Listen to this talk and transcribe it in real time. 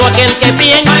aquel que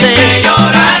piense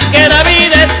que la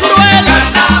vida es cruel,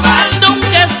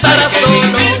 nunca estará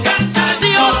solo,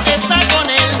 Dios está con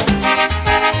él.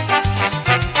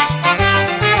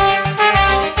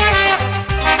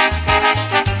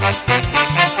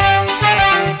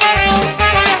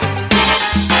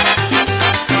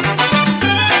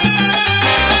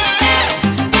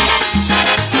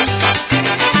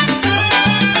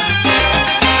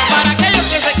 Para aquellos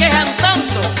que se quejan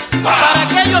tanto, para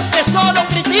aquellos que solo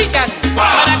critican,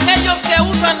 para aquellos que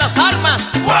usan las armas,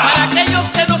 para aquellos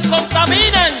que nos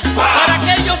contaminan, para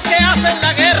aquellos que hacen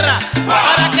la guerra,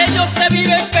 para aquellos que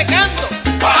viven pecando,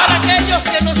 para aquellos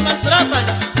que nos maltratan,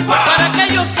 para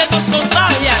aquellos que nos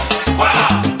contagian.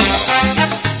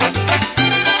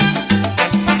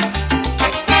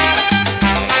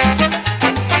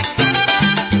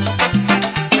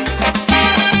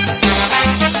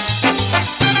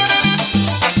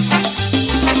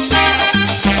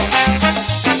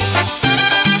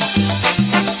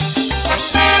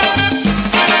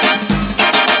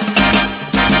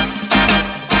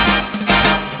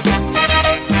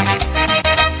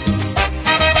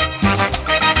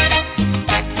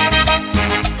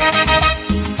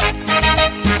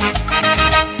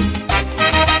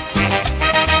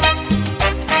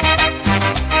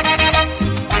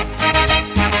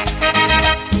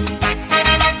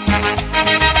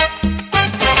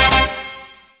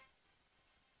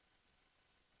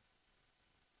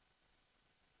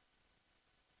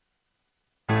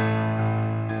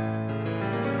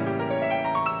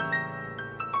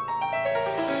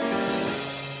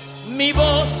 Mi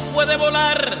voz puede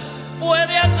volar,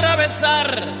 puede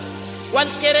atravesar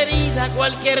cualquier herida,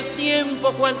 cualquier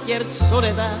tiempo, cualquier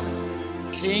soledad,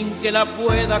 sin que la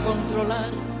pueda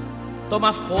controlar.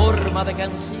 Toma forma de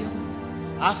canción,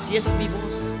 así es mi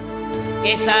voz,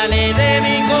 que sale de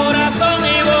mi corazón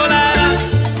y volará,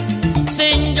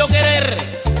 sin yo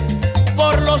querer,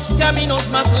 por los caminos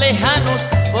más lejanos,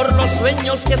 por los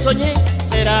sueños que soñé.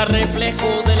 Será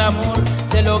reflejo del amor,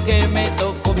 de lo que me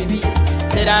tocó vivir.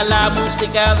 Será la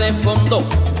música de fondo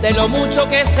de lo mucho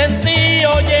que sentí.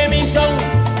 Oye mi son,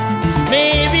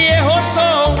 mi viejo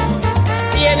son,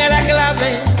 tiene la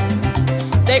clave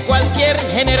de cualquier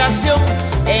generación.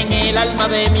 En el alma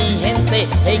de mi gente,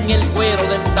 en el cuero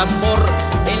del tambor,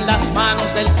 en las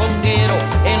manos del conguero,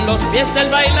 en los pies del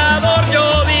bailador.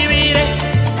 Yo viviré,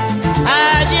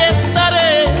 allí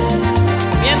estaré,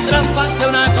 mientras pase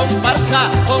una comparsa,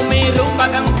 con mi rumba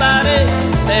cantaré.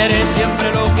 Seré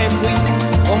siempre lo que fui,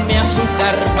 con mi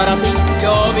azúcar para ti.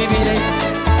 Yo viviré,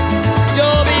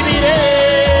 yo viviré.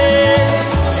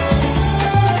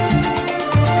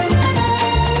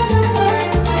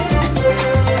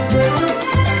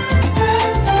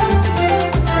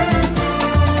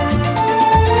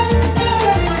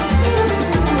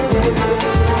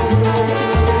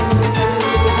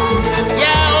 Y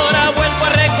ahora vuelvo a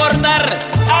recordar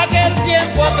aquel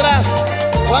tiempo atrás,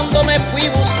 cuando me fui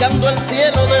buscando el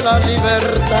cielo de la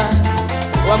libertad.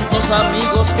 Cuántos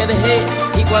amigos que dejé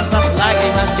y cuántas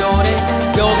lágrimas lloré.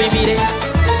 Yo viviré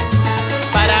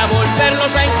para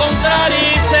volverlos a encontrar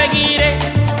y seguiré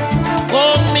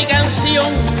con mi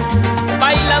canción,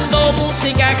 bailando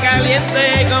música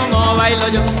caliente como bailo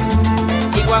yo.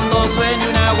 Y cuando suene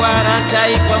una guaracha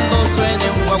y cuando suene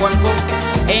un guaguancó,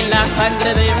 en la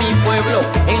sangre de mi pueblo,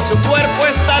 en su cuerpo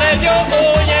estaré yo.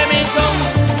 Oye mi son,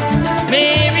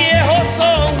 mi viejo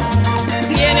son,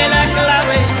 tiene la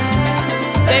clave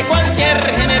de cualquier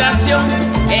generación.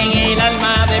 En el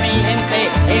alma de mi gente,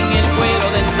 en el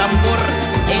cuero del tambor,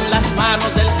 en las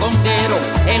manos del conguero,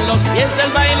 en los pies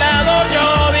del bailador.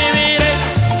 Yo viviré,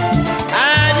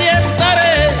 allí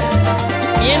estaré,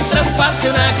 mientras pase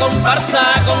una comparsa,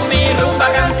 con mi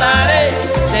rumba cantaré.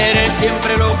 Seré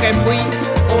siempre lo que fui,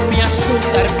 con mi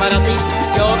azúcar para ti.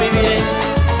 Yo viviré,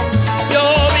 yo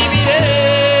viviré.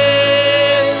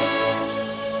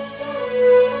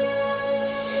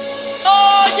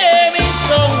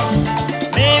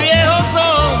 Mi viejo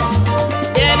son,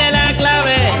 tiene la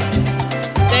clave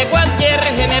de cualquier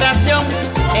generación.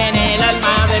 En el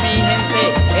alma de mi gente,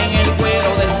 en el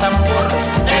cuero del tambor,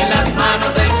 en las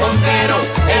manos del conguero,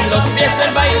 en los pies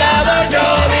del bailador. Yo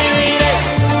viviré,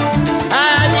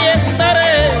 allí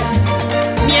estaré,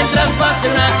 mientras pase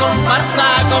una comparsa,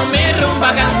 con mi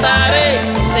rumba cantaré.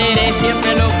 Seré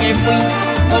siempre lo que fui,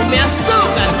 con mi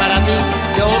azúcar para ti.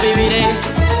 Yo viviré,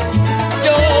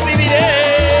 yo viviré.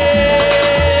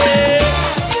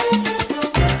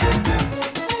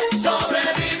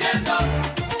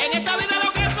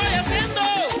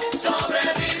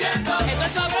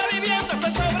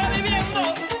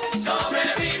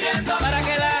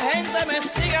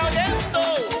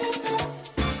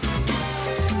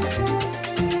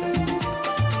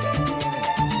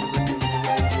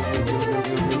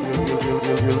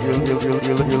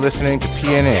 listening to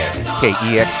PNN,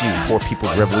 KEXU, Poor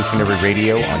People's Revolutionary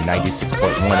Radio on 96.1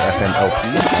 FM LP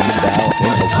on the dial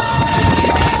in Oakland.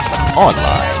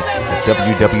 Online at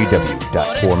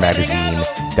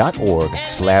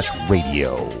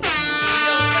www.poormagazine.org/radio.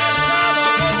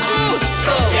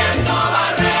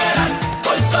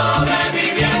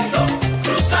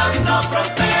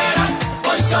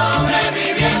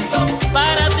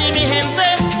 Para ti, mi gente,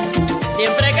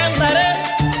 siempre cantaré.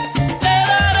 Te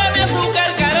daré mi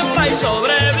azúcar, caramba, y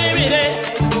sobreviviré.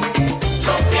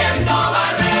 Rompiendo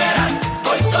barreras,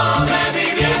 voy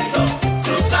sobreviviendo.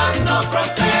 Cruzando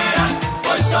fronteras,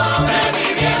 voy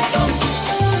sobreviviendo.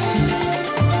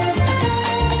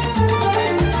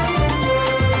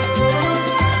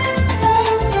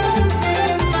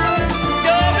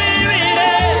 Yo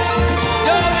viviré,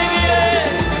 yo viviré,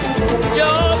 yo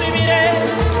viviré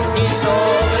y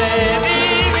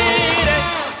sobreviviré.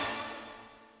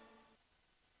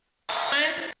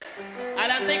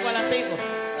 Alantico, alantico.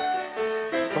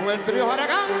 Con el trío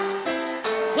Aragán.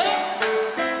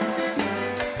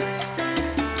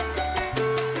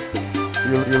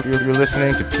 You're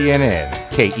listening to PNN,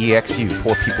 KEXU,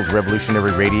 Poor People's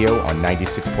Revolutionary Radio on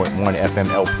 96.1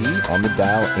 FM LP on the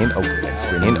dial in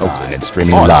Oakland and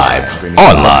streaming live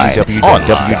online at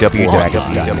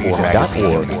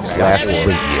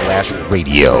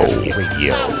www.magazine.org/radio.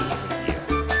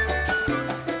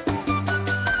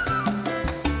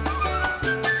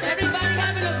 Everybody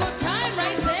having a good time,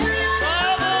 right, Celia?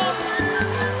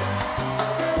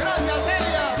 Gracias,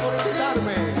 Celia, por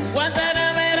invitarme.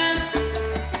 Guantanamera,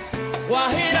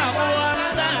 Guajira,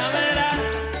 Guantanamera,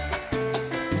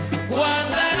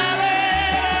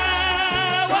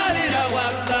 Guantanamera, Guajira,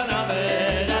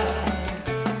 Guantanamera.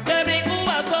 De mi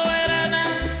Cuba soberana,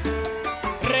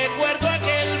 recuerdo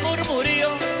aquel murmurio.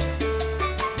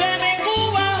 De mi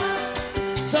Cuba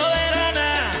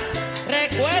soberana,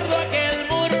 recuerdo aquel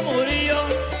murmurio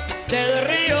del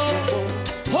río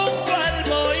junto al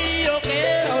bohío que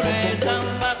era una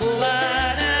estampa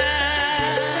cubana.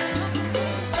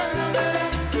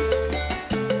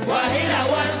 Guajira,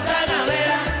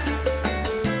 Guantanamera,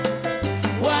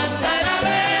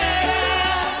 Guantanamera,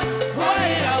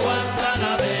 Guajira,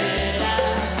 Guantanamera.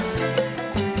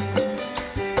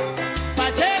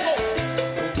 Pacheco,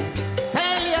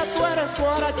 Celia, tú eres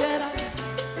guarachera.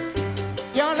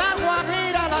 Yo la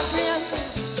guajira la siento.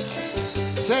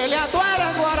 Celia, tú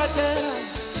eres guarachera.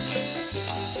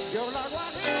 Yo la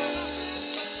guajira.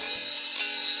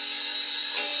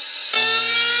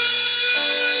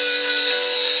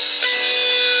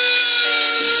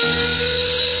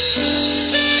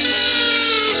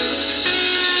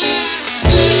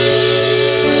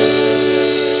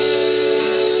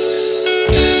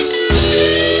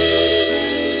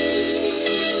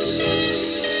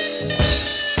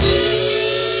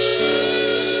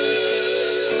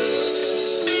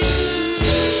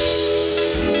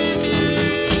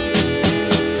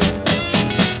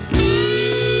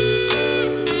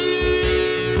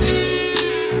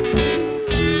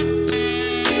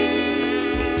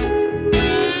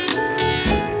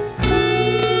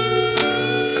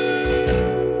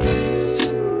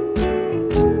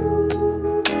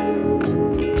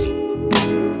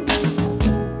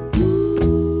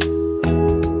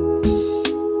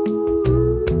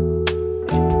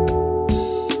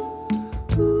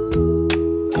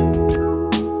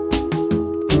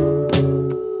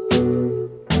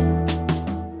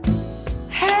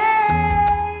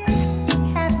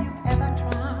 Have you ever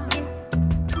tried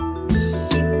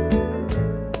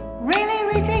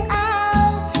really reaching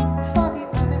out for the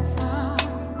other side?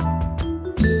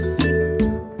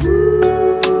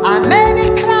 I may be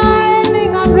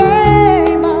climbing a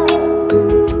rainbow,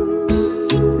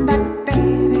 but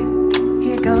baby,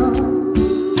 here goes.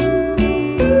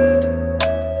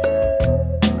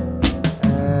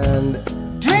 And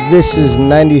this is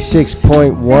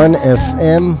 96.1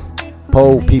 FM,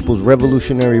 Poor People's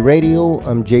Revolutionary Radio.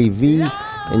 I'm JV,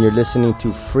 and you're listening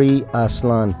to Free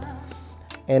Aslan.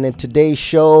 And in today's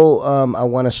show, I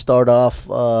want to start off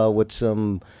with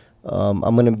some. I'm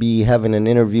going to be having an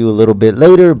interview a little bit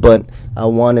later, but I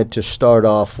wanted to start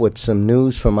off with some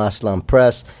news from Aslan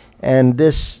Press. And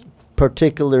this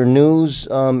particular news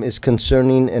is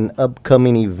concerning an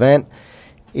upcoming event.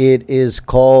 It is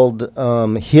called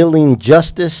Healing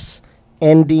Justice,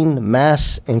 Ending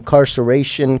Mass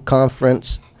Incarceration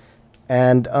Conference.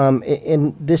 And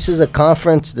this is a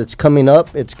conference that's coming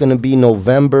up. It's going to be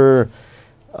November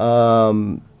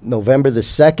the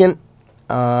 2nd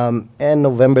and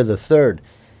November the 3rd.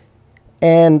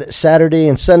 And Saturday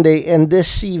and Sunday. And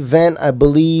this event, I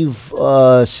believe,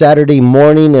 Saturday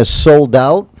morning is sold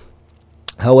out.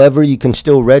 However, you can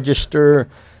still register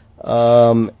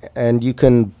And you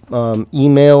can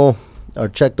email or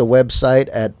check the website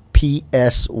at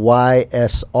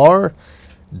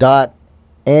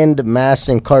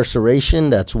psysr.endmassincarceration.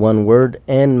 That's one word,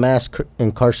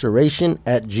 endmassincarceration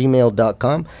at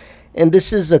gmail.com. And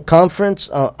this is a conference.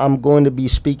 I'm going to be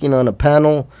speaking on a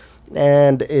panel,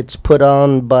 and it's put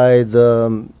on by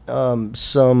the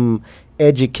some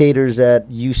educators at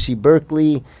UC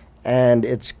Berkeley, and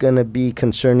it's going to be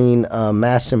concerning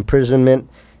mass imprisonment,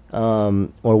 or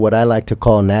what I like to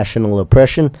call national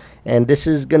oppression. And this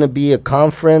is going to be a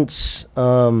conference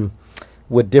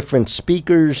with different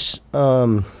speakers.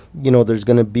 There's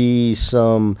going to be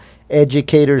some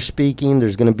educators speaking.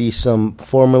 There's going to be some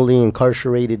formerly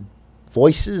incarcerated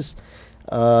voices.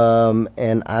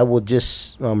 And I will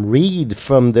just read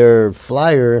from their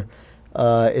flyer.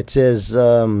 It says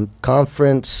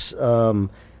conference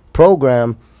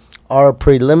program. Our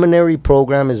preliminary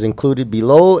program is included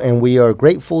below, and we are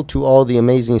grateful to all the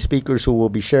amazing speakers who will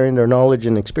be sharing their knowledge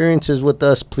and experiences with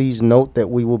us. Please note that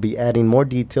we will be adding more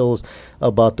details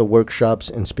about the workshops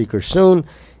and speakers soon.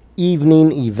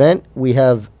 Evening event. We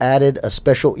have added a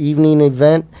special evening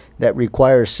event that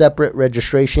requires separate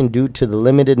registration due to the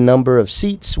limited number of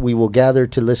seats. We will gather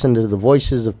to listen to the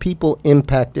voices of people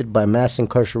impacted by mass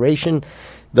incarceration.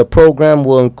 The program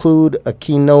will include a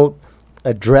keynote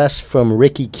address from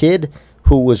Ricky Kidd,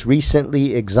 who was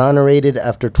recently exonerated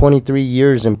after 23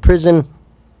 years in prison.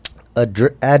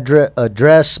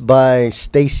 Address by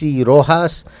Stacy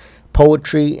Rojas.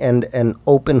 Poetry and an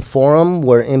open forum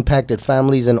where impacted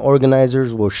families and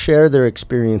organizers will share their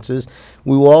experiences.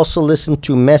 We will also listen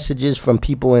to messages from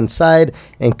people inside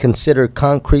and consider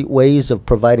concrete ways of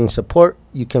providing support.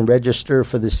 You can register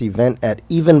for this event at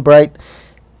Eventbrite,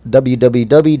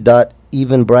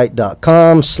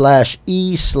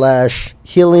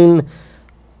 www.eventbrite.com/e/healing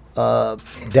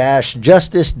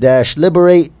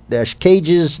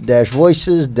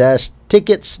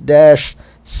justice-liberate-cages-voices-tickets-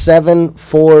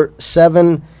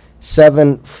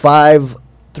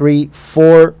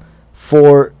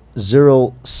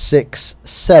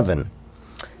 747-753-4067.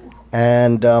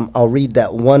 And I'll read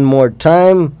that one more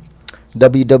time.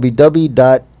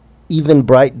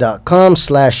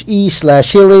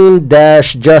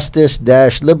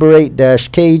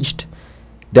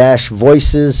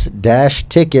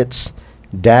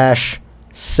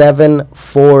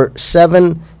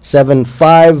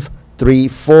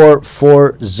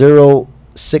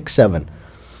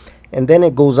 And then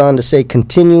it goes on to say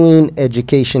continuing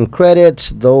education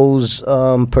credits. Those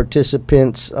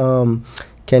participants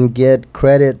can get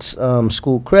credits,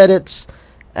 school credits.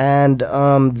 And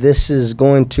this is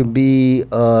going to be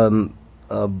a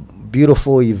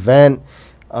beautiful event.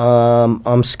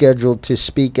 I'm scheduled to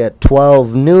speak at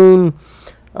 12 noon.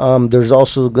 There's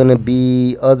also going to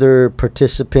be other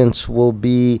participants will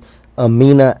be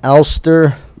Amina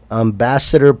Alster,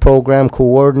 Ambassador Program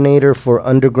Coordinator for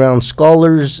Underground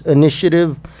Scholars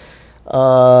Initiative.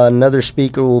 Another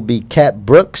speaker will be Kat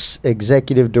Brooks,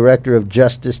 Executive Director of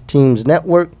Justice Teams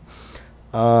Network.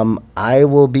 I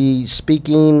will be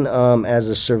speaking as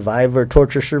a survivor,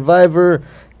 torture survivor,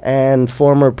 and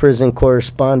former prison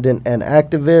correspondent and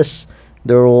activist.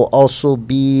 There will also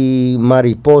be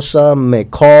Mariposa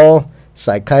McCall,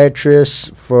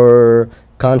 psychiatrist for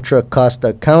Contra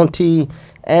Costa County,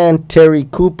 and Terry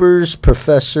Coopers,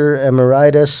 Professor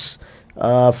Emeritus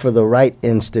for the Wright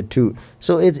Institute.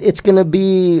 So it's going to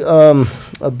be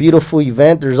a beautiful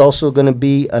event. There's also going to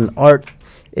be an art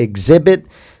exhibit.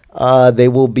 They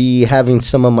will be having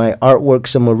some of my artwork,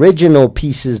 some original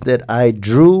pieces that I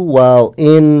drew while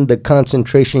in the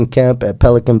concentration camp at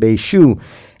Pelican Bay Shoe.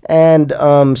 And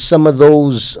some of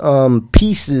those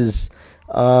pieces,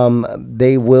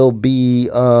 they will be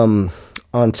on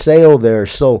sale there.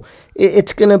 So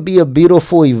it's going to be a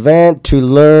beautiful event to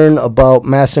learn about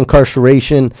mass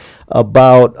incarceration,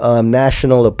 about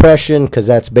national oppression, because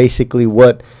that's basically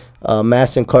what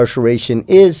mass incarceration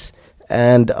is.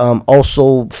 And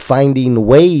also finding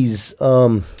ways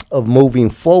of moving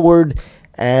forward,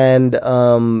 and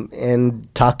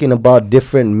talking about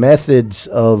different methods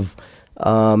of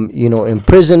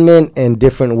imprisonment and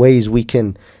different ways we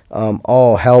can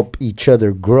all help each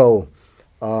other grow.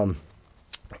 So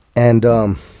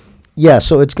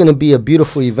it's going to be a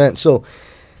beautiful event. So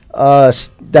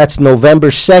that's November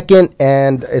 2nd,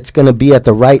 and it's going to be at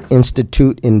the Wright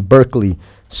Institute in Berkeley.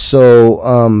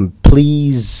 So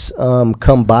please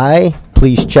come by.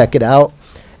 Please check it out.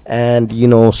 And,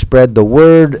 spread the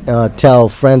word. Tell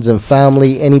friends and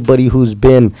family, anybody who's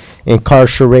been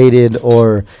incarcerated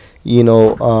or,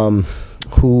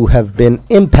 who have been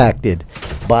impacted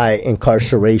by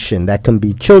incarceration. That can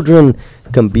be children,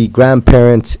 can be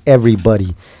grandparents,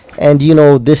 everybody. And,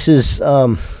 this is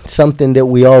something that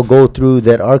we all go through,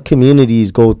 that our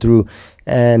communities go through.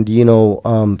 And,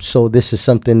 so this is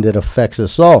something that affects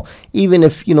us all. Even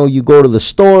if, you go to the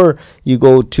store, you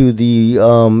go to the,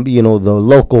 the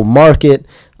local market,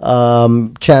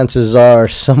 chances are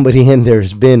somebody in there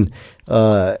has been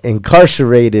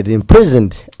incarcerated,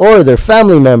 imprisoned, or their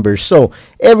family members. So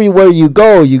everywhere you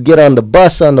go, you get on the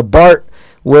bus, on the BART,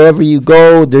 wherever you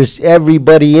go, there's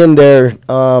everybody in there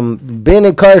been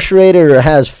incarcerated or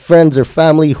has friends or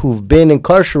family who've been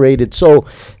incarcerated. So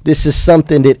this is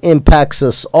something that impacts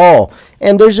us all.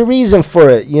 And there's a reason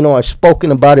for it. I've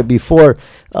spoken about it before.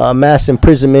 Mass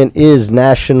imprisonment is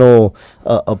national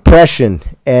oppression.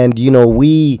 And,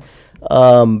 we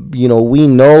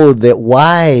know that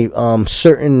why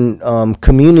certain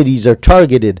communities are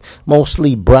targeted.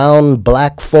 Mostly brown,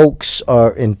 black folks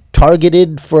are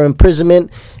targeted for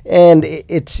imprisonment, and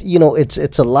it's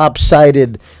a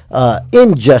lopsided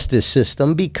injustice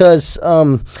system because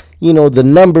the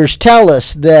numbers tell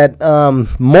us that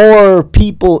more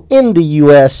people in the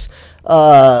U.S.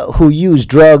 Who use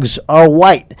drugs are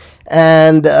white,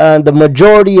 and the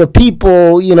majority of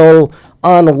people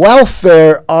on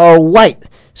welfare are white.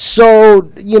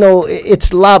 So,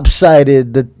 it's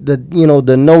lopsided,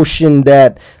 the notion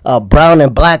that brown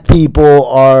and black people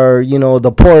are,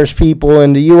 the poorest people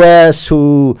in the U.S.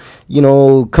 who,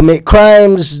 commit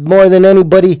crimes more than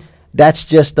anybody. That's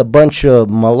just a bunch of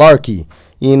malarkey,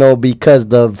 because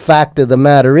the fact of the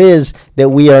matter is that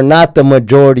we are not the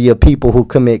majority of people who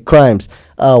commit crimes.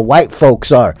 White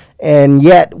folks are. And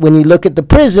yet, when you look at the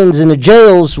prisons and the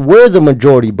jails, we're the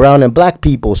majority, brown and black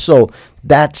people. So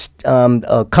that's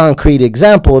a concrete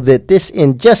example that this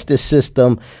injustice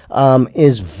system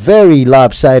is very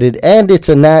lopsided, and it's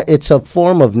a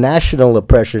form of national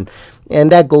oppression.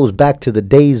 And that goes back to the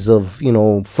days of,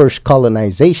 first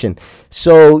colonization.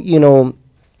 So,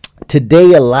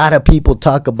 today, a lot of people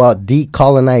talk about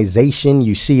decolonization.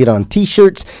 You see it on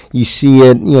T-shirts. You see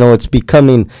it, it's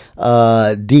becoming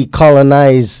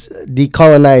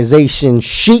decolonization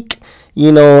chic.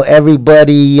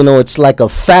 Everybody, it's like a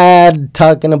fad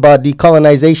talking about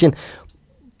decolonization.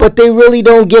 But they really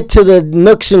don't get to the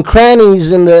nooks and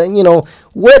crannies and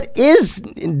what is,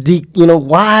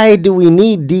 why do we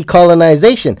need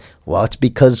decolonization? Well, it's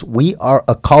because we are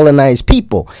a colonized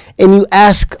people. And you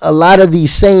ask a lot of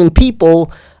these same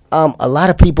people, a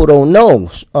lot of people don't know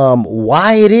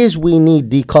why it is we need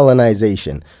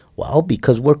decolonization. Well,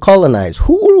 because we're colonized.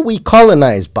 Who are we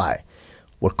colonized by?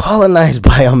 We're colonized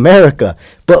by America.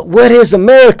 But what is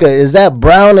America? Is that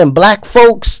brown and black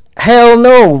folks? Hell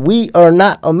no, we are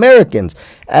not Americans.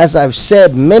 As I've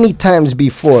said many times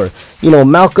before,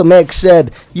 Malcolm X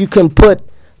said, you can put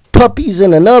puppies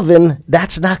in an oven,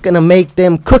 that's not going to make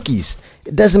them cookies.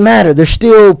 It doesn't matter, they're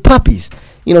still puppies.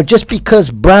 Just because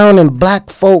brown and black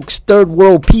folks, third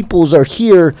world peoples are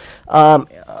here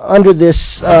under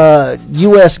this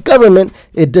U.S. government,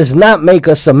 it does not make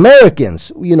us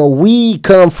Americans. We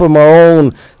come from our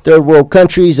own third world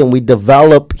countries and we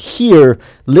develop here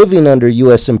living under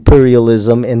U.S.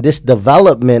 imperialism. And this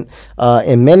development,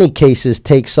 in many cases,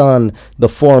 takes on the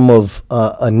form of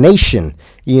a nation.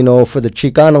 For the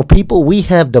Chicano people, we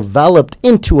have developed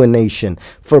into a nation.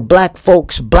 For black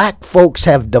folks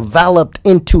have developed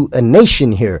into a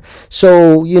nation here.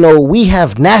 So, we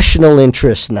have national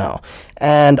interests now.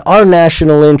 And our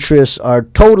national interests are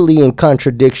totally in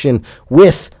contradiction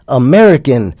with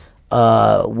American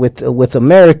with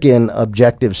American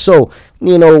objectives. So,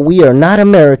 we are not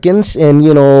Americans, and,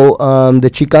 the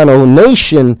Chicano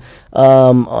nation,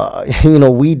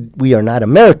 we are not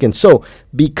Americans. So,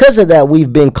 because of that,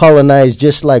 we've been colonized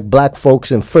just like black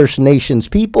folks and First Nations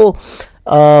people.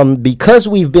 Because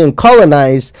we've been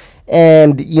colonized,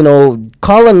 and,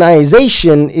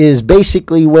 colonization is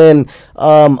basically when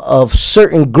a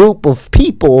certain group of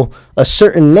people, a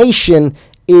certain nation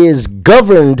is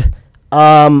governed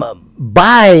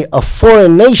by a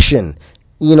foreign nation.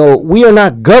 We are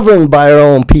not governed by our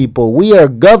own people. We are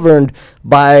governed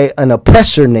by an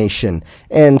oppressor nation.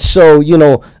 And so,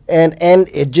 and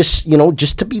it just,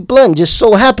 just to be blunt, just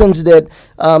so happens that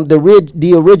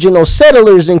the original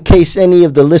settlers, in case any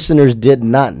of the listeners did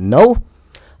not know,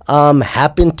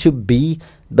 happened to be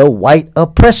the white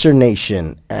oppressor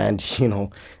nation. And,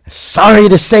 sorry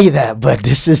to say that, but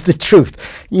this is the truth.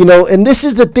 And this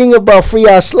is the thing about Free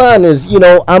Aztlan is,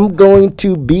 I'm going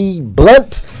to be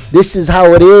blunt. This is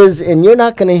how it is, and you're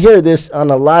not going to hear this on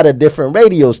a lot of different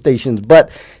radio stations, but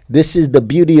this is the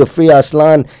beauty of Free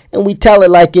Aztlan, and we tell it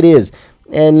like it is.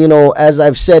 And, as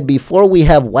I've said before, we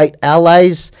have white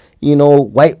allies,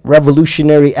 white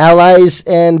revolutionary allies,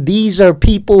 and these are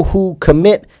people who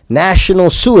commit national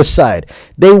suicide.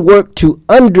 They work to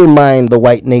undermine the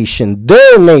white nation,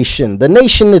 their nation, the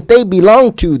nation that they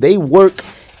belong to. They work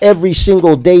every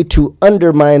single day to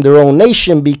undermine their own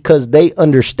nation because they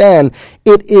understand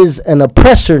it is an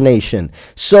oppressor nation.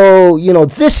 So,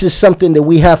 this is something that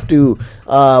we have to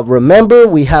remember.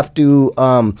 We have to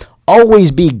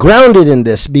always be grounded in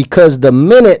this, because the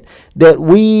minute that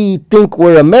we think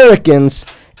we're Americans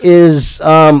is,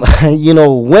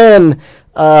 when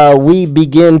we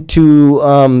begin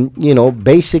to,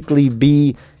 basically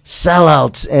be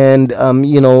sellouts and,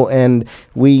 and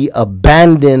we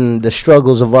abandon the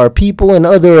struggles of our people and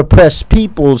other oppressed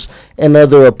peoples and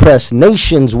other oppressed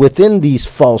nations within these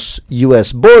false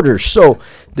U.S. borders. So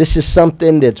this is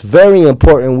something that's very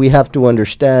important. We have to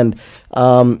understand,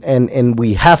 and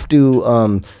we have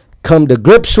to come to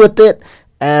grips with it.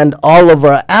 And all of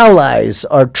our allies,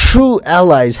 our true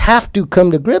allies, have to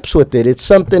come to grips with it. It's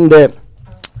something that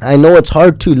I know it's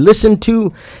hard to listen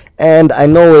to, and I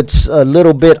know it's a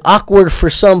little bit awkward for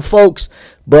some folks,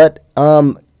 but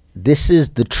this is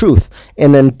the truth.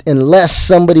 And unless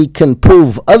somebody can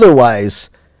prove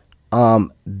otherwise,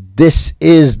 this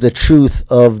is the truth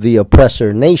of the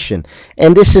oppressor nation.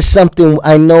 And this is something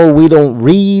I know we don't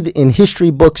read in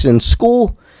history books in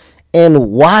school.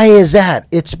 And why is that?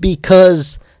 It's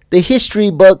because the history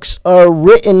books are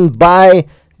written by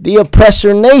the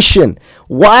oppressor nation.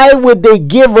 Why would they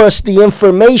give us the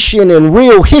information and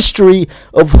real history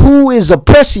of who is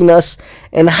oppressing us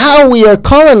and how we are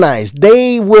colonized?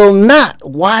 They will not.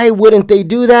 Why wouldn't they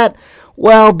do that?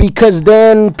 Well, because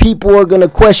then people are going to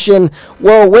question,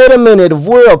 well, wait a minute, if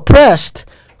we're oppressed,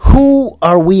 who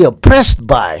are we oppressed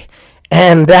by?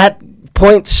 And that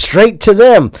points straight to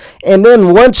them. And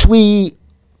then once we,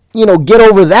 get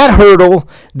over that hurdle,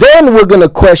 then we're going to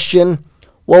question,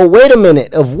 well, wait a minute,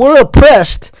 if we're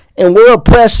oppressed and we're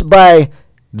oppressed by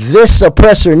this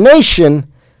oppressor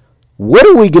nation, what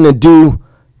are we going to do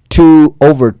to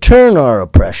overturn our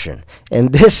oppression?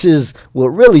 And this is what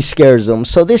really scares them.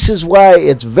 So this is why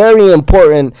it's very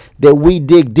important that we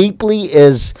dig deeply,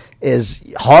 as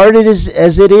hard as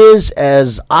it is,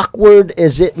 as awkward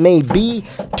as it may be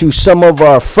to some of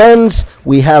our friends.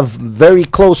 We have very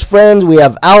close friends. We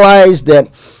have allies that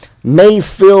may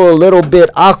feel a little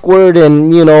bit awkward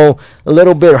and, a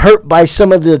little bit hurt by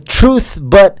some of the truth,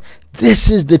 but this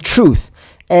is the truth.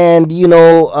 And,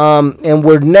 and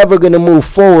we're never going to move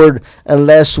forward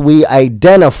unless we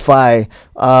identify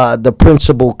the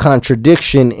principal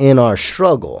contradiction in our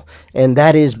struggle. And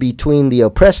that is between the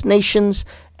oppressed nations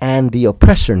and the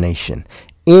oppressor nation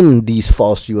in these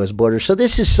false U.S. borders. So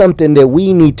this is something that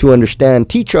we need to understand,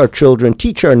 teach our children,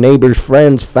 teach our neighbors,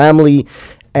 friends, family,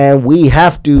 and we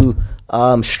have to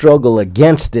struggle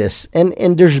against this.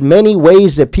 And there's many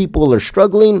ways that people are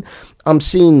struggling. I'm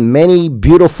seeing many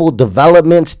beautiful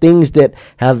developments, things that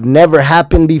have never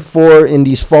happened before in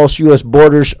these false U.S.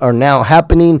 borders are now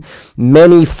happening.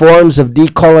 Many forms of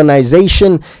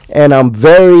decolonization, and I'm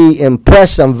very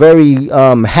impressed. I'm very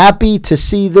happy to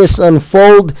see this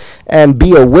unfold and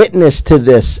be a witness to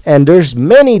this. And there's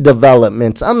many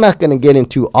developments. I'm not going to get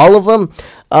into all of them,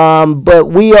 but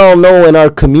we all know in our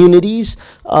communities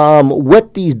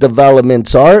what these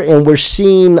developments are, and we're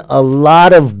seeing a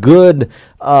lot of good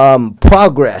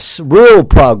progress, real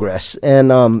progress, and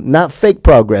not fake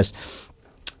progress.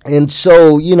 And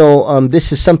so,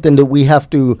 this is something that we have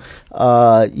to,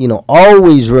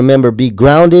 always remember, be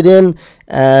grounded in,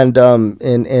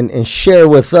 and share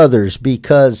with others,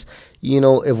 because,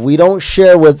 if we don't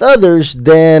share with others,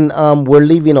 then we're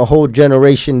leaving a whole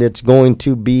generation that's going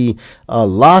to be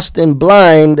lost and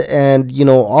blind. And,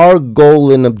 our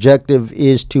goal and objective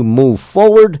is to move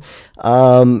forward.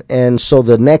 And so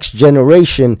the next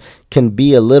generation can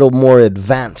be a little more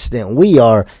advanced than we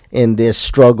are in this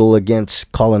struggle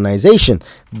against colonization.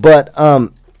 But,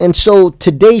 and so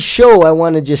today's show, I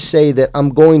want to just say that I'm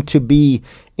going to be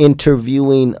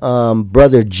interviewing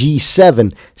brother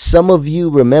G7. Some of you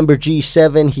remember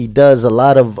G7. He does a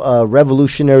lot of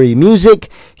revolutionary music.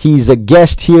 He's a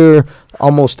guest here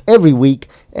almost every week.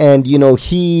 And,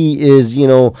 he is,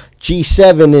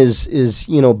 G7 is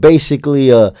basically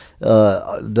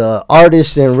the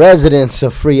artist in residence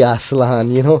of Free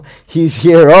Aslan. He's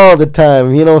here all the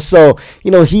time, so,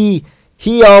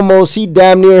 he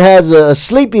damn near has a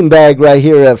sleeping bag right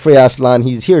here at Free Aslan.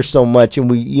 He's here so much, and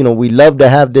we love to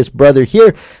have this brother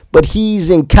here, but he's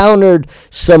encountered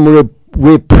some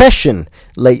repression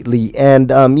lately, and,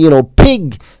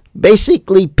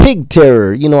 pig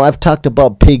terror. I've talked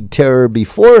about pig terror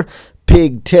before,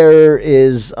 pig terror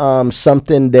is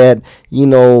something that,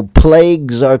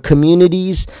 plagues our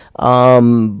communities,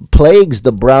 plagues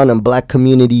the brown and black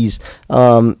communities.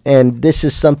 And this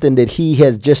is something that he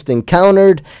has just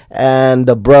encountered. And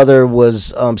the brother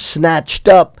was snatched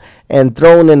up and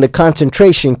thrown in the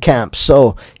concentration camp.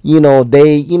 So,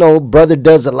 brother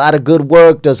does a lot of good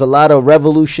work, does a lot of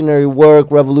revolutionary work,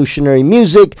 revolutionary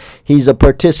music. He's a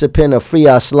participant of Free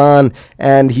Aslan,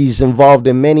 and he's involved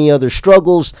in many other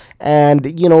struggles. And,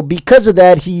 because of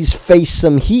that, he's faced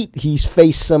some heat, he's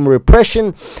faced some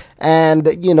repression. And,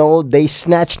 they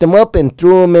snatched him up and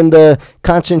threw him in the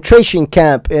concentration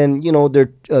camp. And,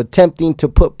 they're attempting to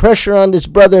put pressure on this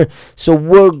brother. So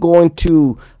we're going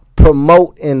to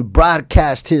promote and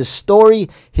broadcast his story,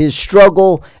 his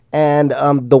struggle, and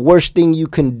the worst thing you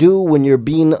can do when you're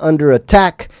being under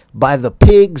attack by the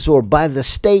pigs or by the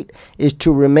state is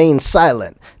to remain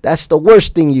silent. That's the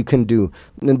worst thing you can do.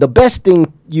 And the best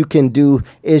thing you can do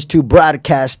is to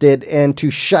broadcast it and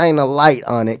to shine a light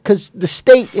on it, because the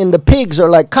state and the pigs are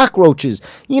like cockroaches.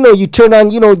 You turn on,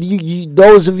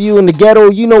 those of you in the ghetto,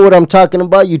 you know what I'm talking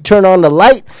about. You turn on the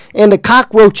light and the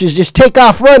cockroaches just take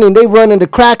off running. They run into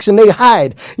cracks and they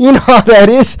hide. You know how that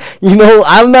is.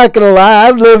 I'm not going to lie.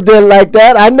 I've lived in like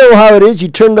that. I know how it is. You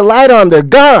turn the light on, they're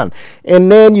gone.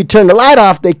 And then you turn the light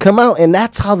off, they come out. And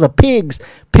that's how the pig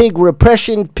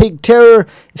repression, pig terror,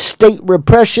 state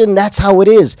repression, that's how it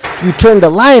is. You turn the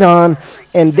light on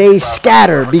and they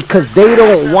scatter because they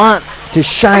don't want to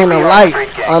shine a light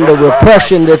on the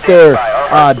repression that they're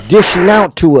dishing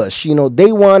out to us.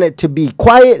 They want it to be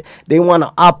quiet. They want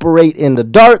to operate in the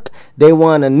dark. They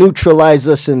want to neutralize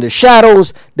us in the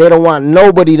shadows. They don't want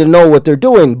nobody to know what they're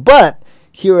doing. But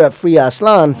here at Free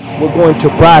Aslan, we're going to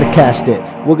broadcast it.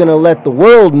 We're going to let the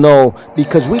world know,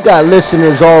 because we got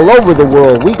listeners all over the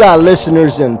world. We got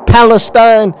listeners in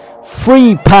Palestine,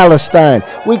 Free Palestine.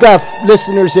 We got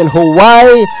listeners in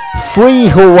Hawaii, Free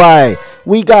Hawaii.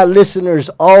 We got listeners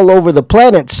all over the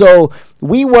planet. So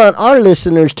we want our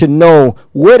listeners to know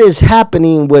what is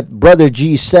happening with Brother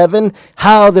G7,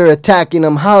 how they're attacking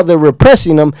him, how they're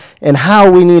repressing him, and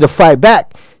how we need to fight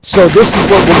back. So this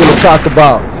is what we're going to talk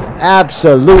about.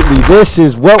 Absolutely. This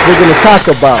is what we're going to talk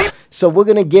about. So we're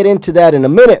going to get into that in a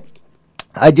minute.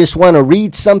 I just want to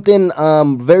read something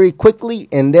very quickly,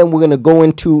 and then we're going to go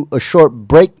into a short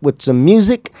break with some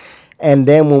music. And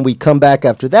then when we come back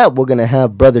after that, we're going to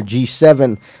have Brother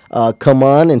G7 come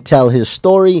on and tell his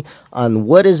story on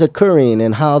what is occurring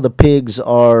and how the pigs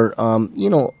are,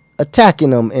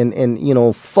 attacking them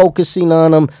and focusing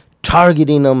on them,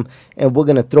 targeting them, and we're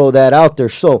going to throw that out there.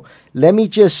 So let me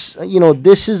just,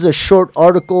 this is a short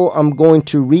article I'm going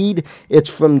to read.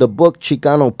 It's from the book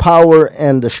Chicano Power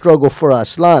and the Struggle for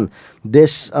Aslan.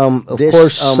 Of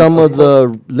course, some of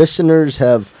the listeners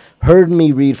have heard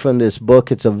me read from this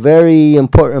book. It's a very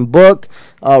important book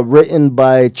written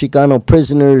by Chicano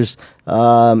prisoners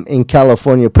in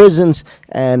California prisons,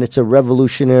 and it's a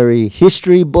revolutionary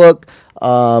history book.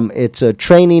 It's a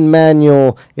training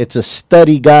manual. It's a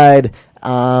study guide.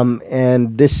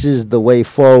 And this is the way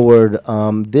forward.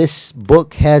 This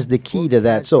book has the key to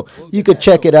that. So you could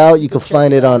check it out. You could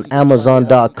find it on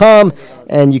Amazon.com,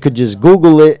 and you could just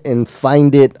Google it and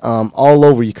find it all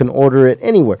over. You can order it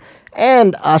anywhere.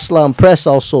 And Aslan Press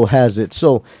also has it.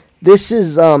 So this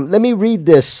is, let me read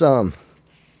this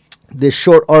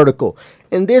short article.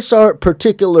 In this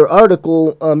particular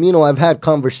article, I've had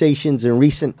conversations in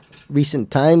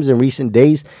recent times and recent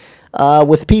days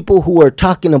with people who are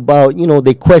talking about,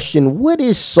 they question, what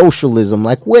is socialism?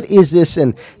 Like, what is this?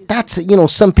 And that's,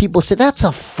 some people say that's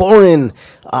a foreign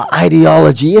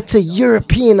ideology. It's a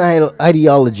European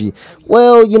ideology.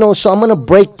 Well, so I'm going to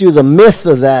break through the myth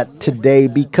of that today,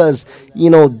 because,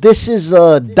 this is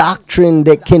a doctrine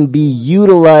that can be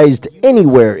utilized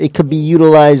anywhere. It could be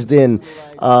utilized in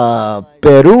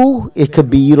Peru, it could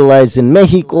be utilized in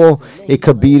Mexico, it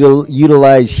could be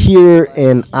utilized here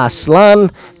in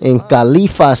Aslan, in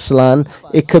Caliph Aslan,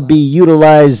 it could be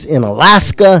utilized in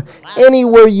Alaska,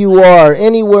 anywhere you are,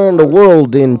 anywhere in the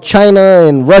world, in China,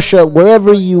 in Russia,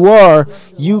 wherever you are,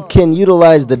 you can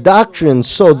utilize the doctrine.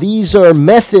 So these are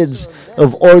methods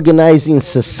of organizing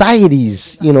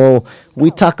societies. We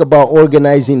talk about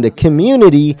organizing the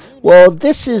community. Well,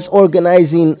 this is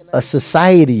organizing a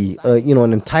society,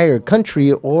 an entire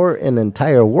country or an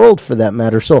entire world for that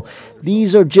matter. So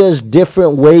these are just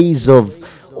different ways of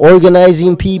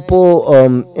organizing people.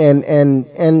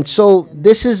 And so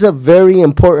this is a very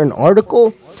important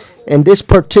article. And this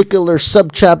particular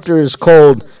subchapter is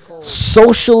called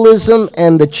Socialism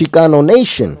and the Chicano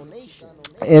Nation.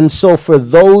 And so for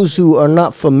those who are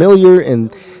not familiar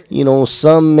and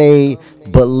Some may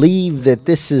believe that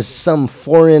this is some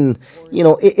foreign,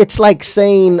 it's like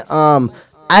saying,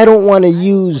 I don't want to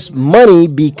use money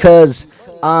because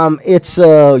it's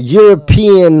a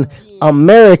European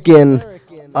American,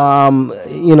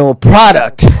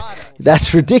 product.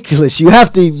 That's ridiculous. You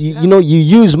have to, you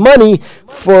use money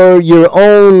for your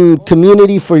own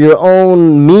community, for your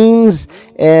own means.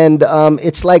 And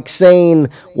it's like saying,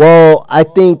 well, I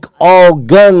think all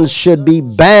guns should be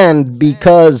banned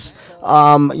because,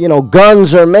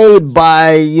 guns are made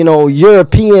by,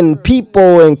 European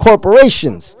people and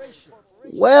corporations.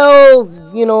 Well,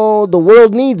 the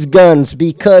world needs guns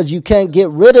because you can't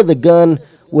get rid of the gun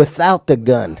without the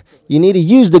gun. You need to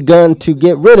use the gun to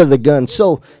get rid of the gun.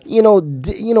 So,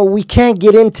 we can't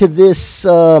get into this,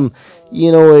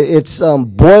 it's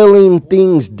boiling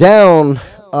things down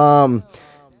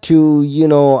to,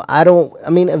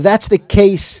 if that's the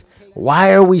case,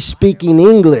 why are we speaking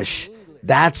English?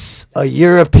 That's a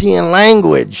European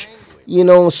language,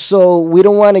 so we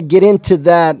don't want to get into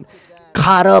that,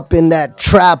 caught up in that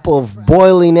trap of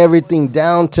boiling everything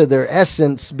down to their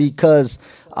essence because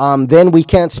then we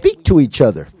can't speak to each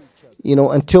other.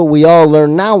 Until we all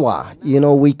learn Nawa,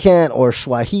 we can't, or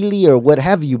Swahili or what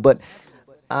have you. But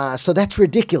so that's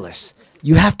ridiculous.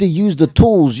 You have to use the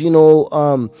tools,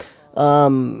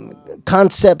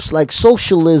 concepts like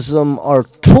socialism are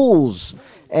tools,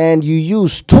 and you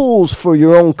use tools for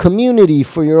your own community,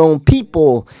 for your own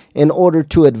people, in order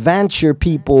to advance your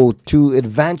people, to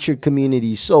advance your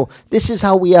community. So this is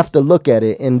how we have to look at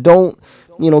it, and don't,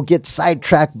 get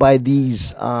sidetracked by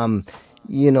these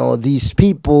these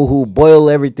people who boil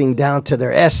everything down to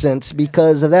their essence,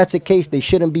 because if that's the case, they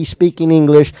shouldn't be speaking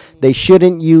English, they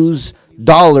shouldn't use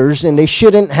dollars, and they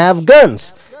shouldn't have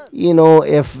guns.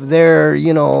 If they're,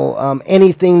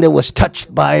 anything that was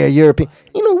touched by a European,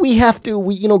 we have to,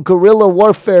 guerrilla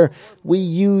warfare, we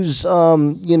use,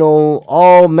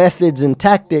 all methods and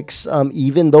tactics,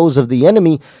 even those of the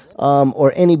enemy,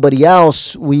 or anybody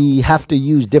else. We have to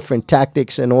use different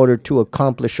tactics in order to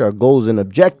accomplish our goals and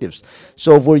objectives.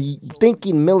 So if we're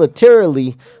thinking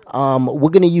militarily, we're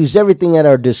going to use everything at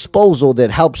our disposal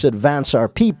that helps advance our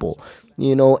people,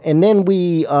 and then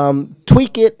we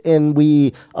tweak it and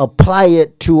we apply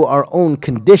it to our own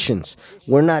conditions.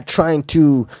 We're not trying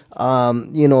to,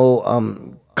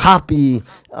 copy,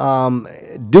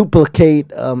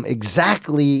 duplicate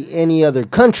exactly any other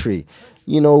country.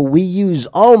 We use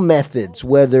all methods,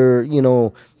 whether,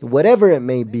 whatever it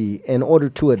may be, in order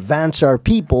to advance our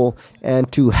people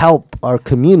and to help our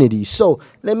community. So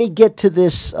let me get to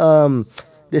this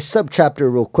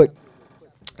subchapter real quick.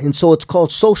 And so it's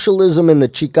called Socialism in the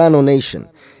Chicano Nation.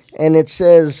 And it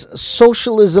says,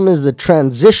 socialism is the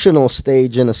transitional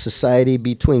stage in a society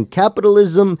between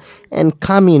capitalism and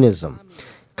communism.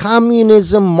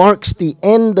 Communism marks the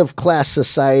end of class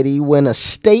society when a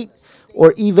state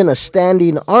or even a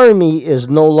standing army is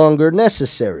no longer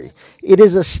necessary. It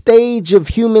is a stage of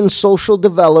human social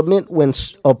development when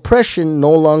oppression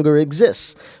no longer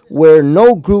exists, where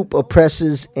no group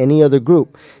oppresses any other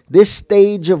group. This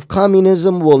stage of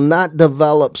communism will not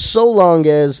develop so long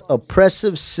as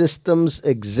oppressive systems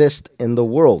exist in the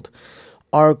world.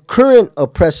 Our current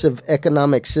oppressive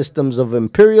economic systems of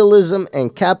imperialism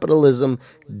and capitalism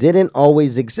didn't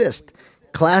always exist.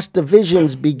 Class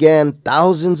divisions began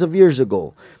thousands of years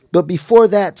ago. But before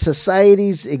that,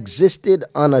 societies existed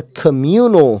on a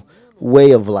communal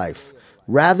way of life,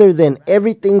 rather than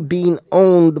everything being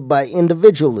owned by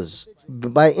individuals.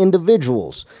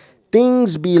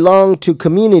 Things belong to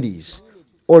communities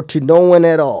or to no one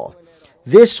at all.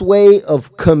 This way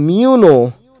of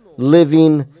communal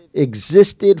living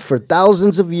existed for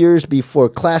thousands of years before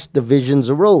class divisions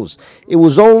arose. It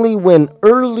was only when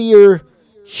earlier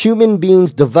human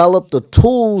beings developed the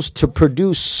tools to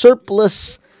produce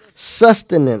surplus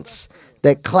sustenance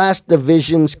that class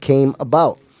divisions came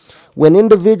about. When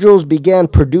individuals began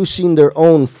producing their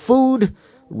own food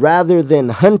rather than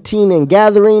hunting and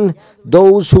gathering,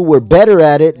 those who were better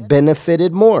at it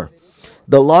benefited more.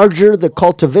 The larger the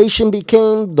cultivation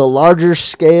became, the larger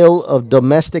scale of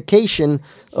domestication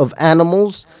of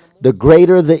animals, the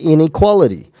greater the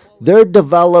inequality. There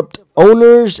developed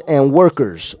owners and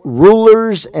workers,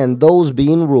 rulers and those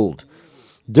being ruled.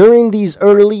 During these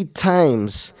early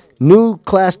times, new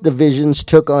class divisions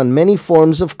took on many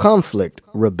forms of conflict.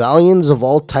 Rebellions of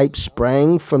all types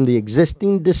sprang from the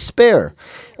existing despair,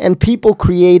 and people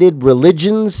created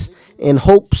religions in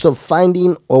hopes of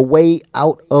finding a way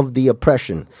out of the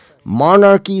oppression.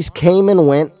 Monarchies came and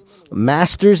went,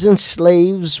 masters and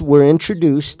slaves were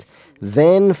introduced,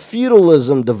 then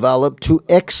feudalism developed to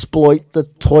exploit the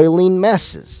toiling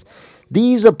masses.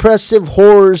 These oppressive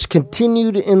horrors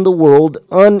continued in the world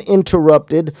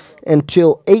uninterrupted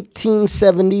until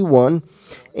 1871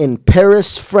 in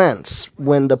Paris, France,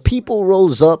 when the people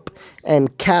rose up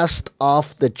and cast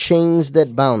off the chains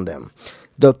that bound them.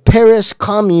 The Paris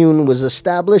Commune was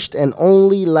established and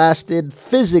only lasted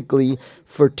physically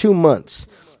for 2 months,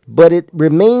 but it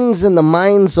remains in the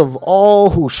minds of all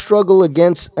who struggle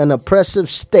against an oppressive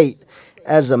state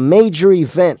as a major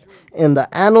event in the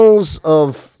annals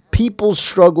of people's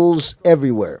struggles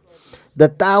everywhere. The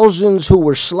thousands who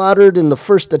were slaughtered in the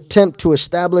first attempt to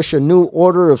establish a new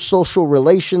order of social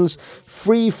relations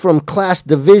free from class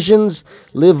divisions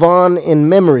live on in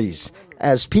memories,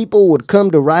 as people would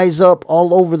come to rise up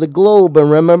all over the globe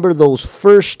and remember those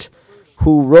first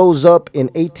who rose up in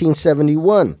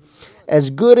 1871.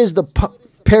 As good as the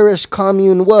Paris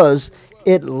Commune was,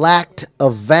 it lacked a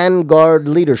vanguard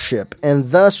leadership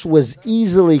and thus was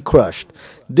easily crushed.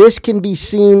 This can be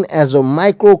seen as a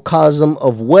microcosm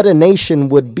of what a nation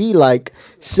would be like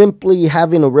simply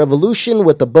having a revolution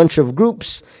with a bunch of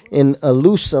groups in a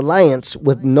loose alliance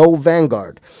with no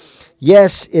vanguard.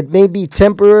 Yes, it may be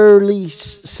temporarily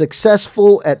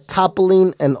successful at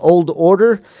toppling an old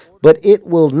order, but it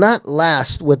will not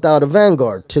last without a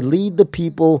vanguard to lead the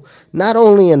people not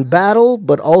only in battle,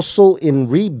 but also in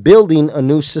rebuilding a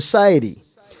new society.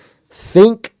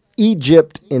 Think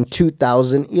Egypt in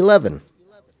 2011.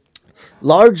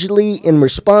 Largely in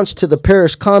response to the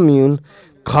Paris Commune,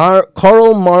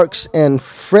 Karl Marx and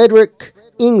Friedrich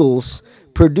Engels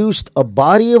produced a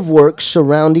body of work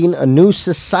surrounding a new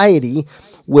society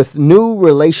with new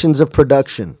relations of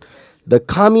production. The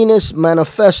Communist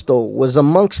Manifesto was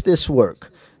amongst this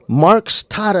work. Marx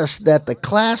taught us that the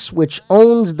class which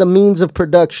owns the means of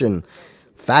production,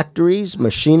 factories,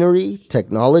 machinery,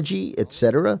 technology,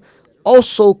 etc.,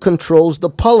 also controls the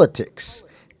politics,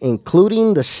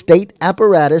 including the state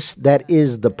apparatus that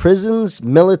is the prisons,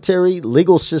 military,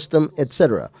 legal system,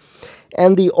 etc.,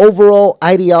 and the overall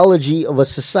ideology of a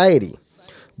society.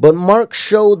 But Marx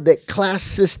showed that class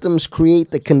systems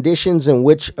create the conditions in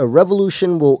which a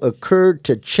revolution will occur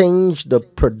to change the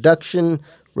production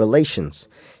relations.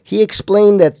 He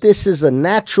explained that this is a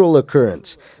natural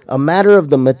occurrence, a matter of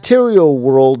the material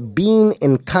world being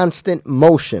in constant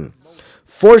motion.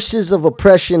 Forces of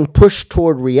oppression push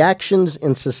toward reactions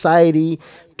in society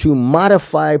to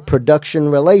modify production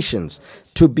relations,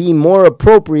 to be more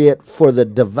appropriate for the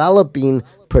developing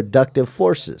productive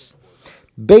forces.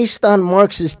 Based on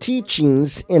Marx's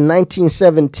teachings, in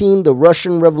 1917, the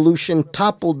Russian Revolution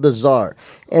toppled the Tsar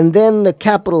and then the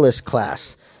capitalist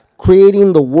class,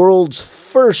 creating the world's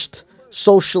first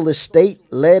socialist state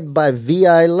led by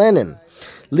V.I. Lenin.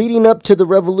 Leading up to the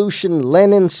revolution,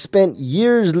 Lenin spent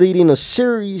years leading a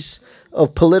series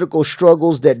of political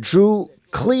struggles that drew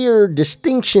clear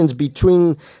distinctions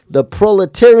between the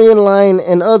proletarian line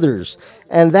and others,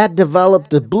 and that developed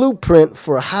the blueprint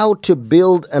for how to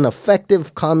build an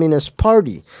effective communist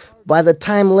party. By the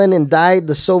time Lenin died,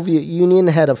 the Soviet Union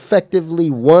had effectively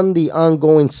won the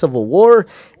ongoing civil war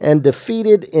and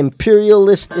defeated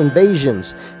imperialist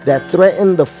invasions that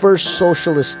threatened the first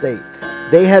socialist state.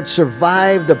 They had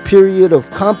survived a period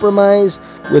of compromise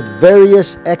with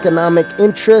various economic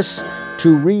interests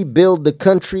to rebuild the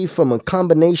country from a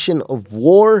combination of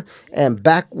war and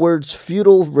backwards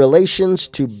feudal relations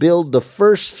to build the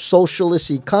first socialist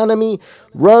economy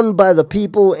run by the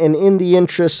people and in the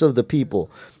interests of the people.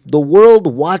 The world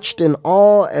watched in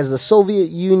awe as the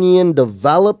Soviet Union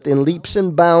developed in leaps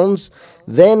and bounds.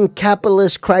 Then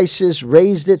capitalist crisis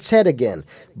raised its head again,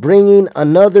 bringing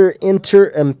another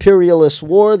inter-imperialist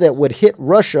war that would hit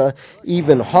Russia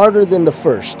even harder than the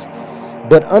first.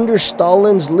 But under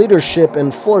Stalin's leadership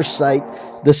and foresight,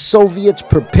 the Soviets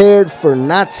prepared for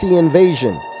Nazi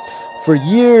invasion for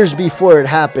years before it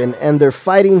happened, and their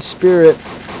fighting spirit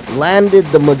landed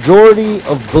the majority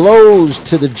of blows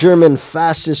to the German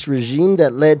fascist regime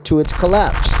that led to its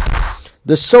collapse.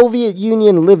 The Soviet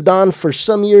Union lived on for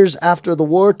some years after the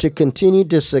war to continue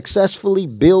to successfully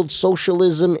build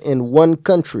socialism in one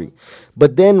country,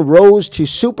 but then rose to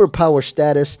superpower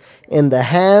status in the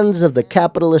hands of the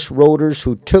capitalist roaders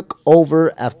who took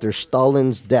over after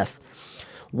Stalin's death.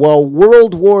 While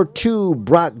World War II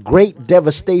brought great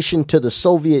devastation to the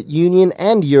Soviet Union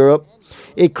and Europe,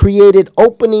 it created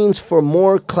openings for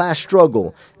more class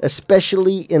struggle,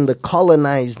 especially in the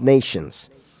colonized nations.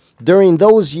 During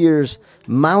those years,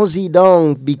 Mao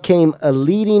Zedong became a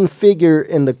leading figure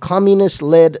in the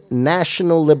communist-led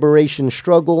national liberation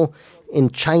struggle in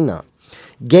China.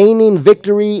 Gaining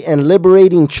victory and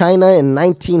liberating China in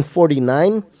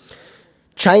 1949,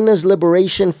 China's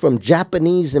liberation from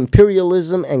Japanese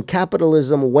imperialism and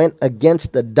capitalism went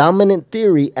against the dominant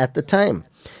theory at the time.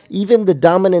 Even the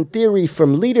dominant theory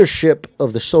from leadership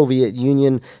of the Soviet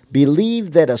Union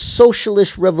believed that a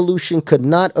socialist revolution could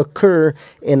not occur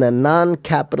in a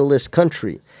non-capitalist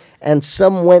country. And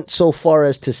some went so far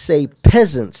as to say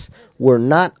peasants were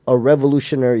not a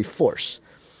revolutionary force.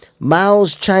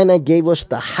 Mao's China gave us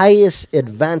the highest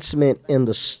advancement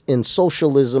in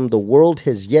socialism the world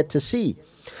has yet to see.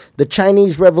 The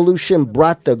Chinese Revolution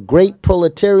brought the great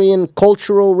proletarian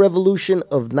cultural revolution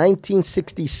of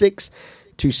 1966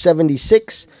 to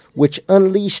 76, which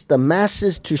unleashed the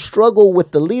masses to struggle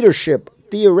with the leadership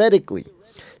theoretically,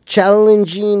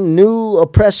 challenging new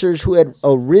oppressors who had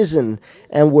arisen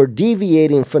and were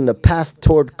deviating from the path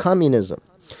toward communism.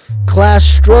 Class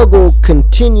struggle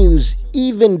continues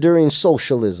even during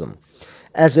socialism,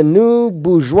 as a new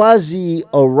bourgeoisie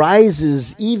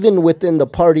arises even within the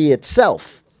party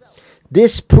itself.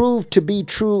 This proved to be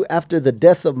true after the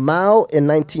death of Mao in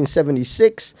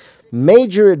 1976.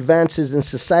 Major advances in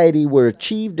society were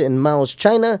achieved in Mao's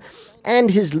China,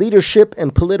 and his leadership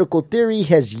and political theory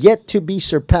has yet to be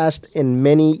surpassed in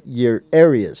many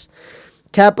areas.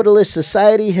 Capitalist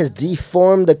society has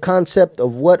deformed the concept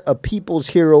of what a people's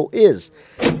hero is.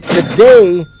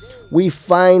 Today, we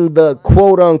find the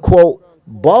quote-unquote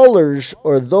ballers,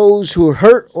 or those who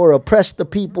hurt or oppress the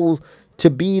people, to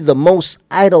be the most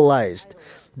idolized.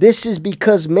 This is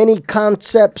because many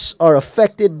concepts are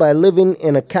affected by living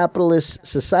in a capitalist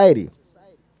society.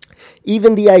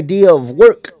 Even the idea of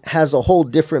work has a whole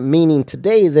different meaning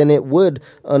today than it would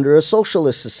under a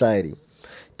socialist society.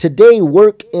 Today,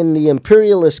 work in the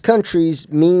imperialist countries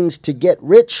means to get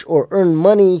rich or earn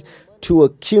money to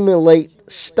accumulate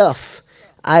stuff,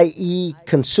 i.e.,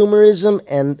 consumerism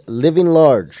and living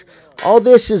large. All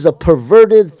this is a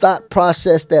perverted thought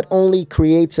process that only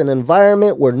creates an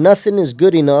environment where nothing is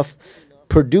good enough,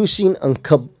 producing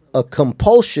a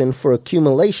compulsion for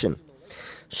accumulation.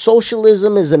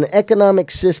 Socialism is an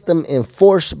economic system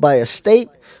enforced by a state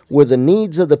where the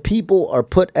needs of the people are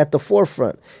put at the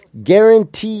forefront.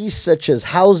 Guarantees such as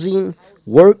housing,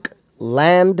 work,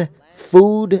 land,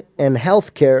 food, and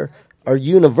healthcare are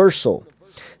universal.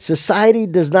 Society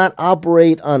does not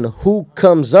operate on who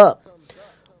comes up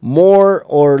more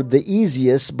or the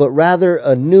easiest, but rather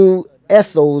a new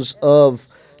ethos of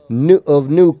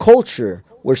new culture,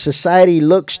 where society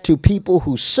looks to people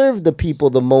who serve the people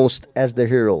the most as their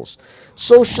heroes.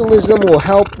 Socialism will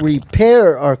help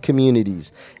repair our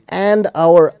communities and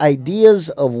our ideas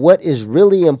of what is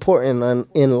really important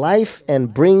in life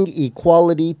and bring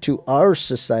equality to our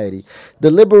society.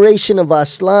 The liberation of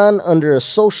Aztlán under a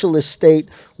socialist state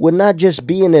would not just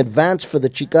be an advance for the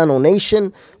Chicano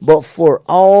nation, but for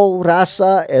all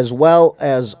raza as well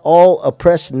as all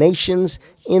oppressed nations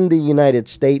in the United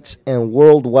States and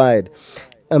worldwide.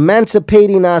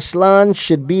 Emancipating Aztlán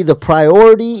should be the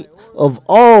priority of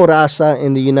all raza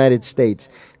in the United States.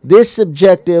 This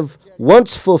objective,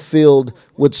 once fulfilled,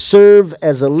 would serve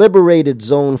as a liberated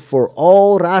zone for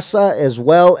all raza as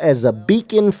well as a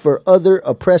beacon for other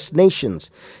oppressed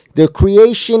nations. The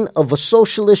creation of a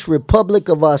socialist republic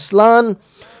of Aztlán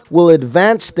will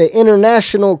advance the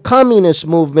international communist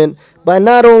movement by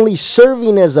not only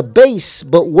serving as a base,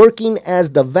 but working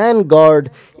as the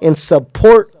vanguard in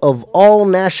support of all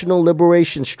national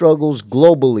liberation struggles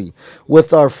globally,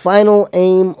 with our final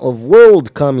aim of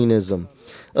world communism.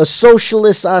 A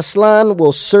socialist Aztlán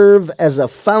will serve as a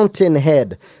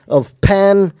fountainhead of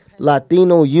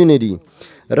pan-Latino unity.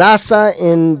 Raza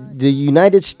in the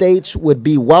United States would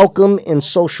be welcome in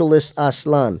socialist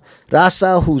Aztlán.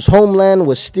 Raza, whose homeland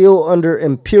was still under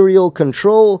imperial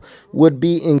control, would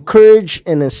be encouraged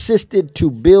and assisted to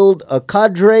build a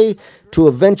cadre to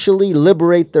eventually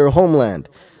liberate their homeland,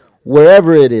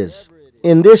 wherever it is.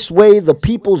 In this way, the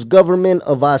People's Government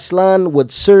of Aztlán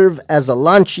would serve as a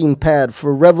launching pad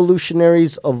for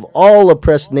revolutionaries of all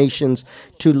oppressed nations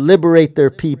to liberate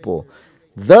their people.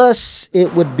 Thus,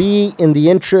 it would be in the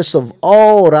interest of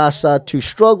all raza to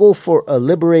struggle for a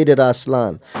liberated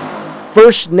Aztlán.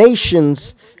 First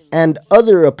Nations and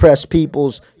other oppressed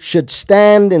peoples should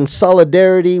stand in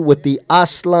solidarity with the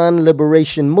Aztlán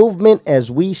liberation movement as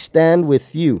we stand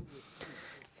with you.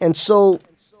 And so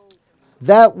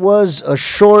that was a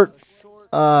short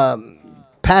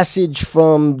passage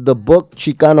from the book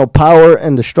Chicano Power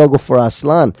and the Struggle for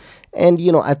Aztlán. And,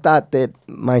 you know, I thought that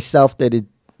myself that it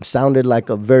sounded like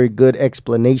a very good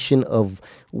explanation of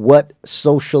what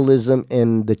socialism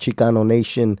in the Chicano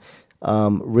nation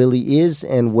really is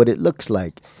and what it looks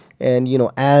like. And, you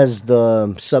know, as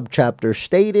the subchapter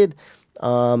stated,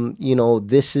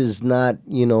 This is not,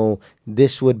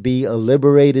 this would be a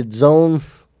liberated zone.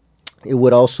 It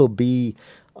would also be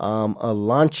a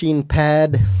launching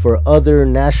pad for other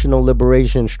national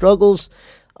liberation struggles.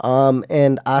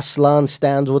 And Aslan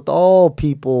stands with all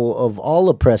people of all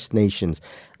oppressed nations.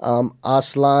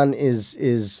 Aslan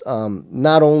is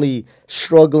not only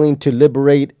struggling to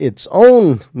liberate its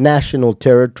own national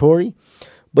territory,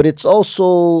 but it's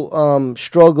also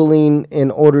struggling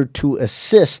in order to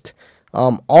assist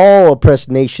all oppressed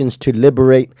nations to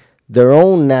liberate their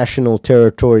own national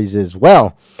territories as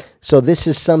well. So this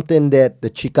is something that the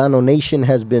Chicano nation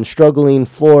has been struggling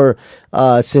for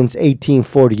since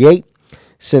 1848,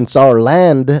 since our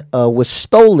land was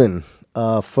stolen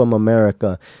from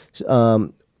America,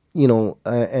 and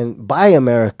by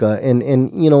America,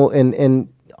 and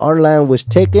our land was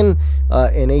taken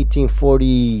in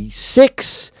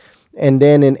 1846, and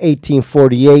then in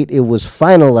 1848 it was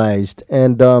finalized,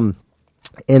 and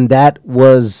that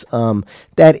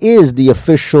is the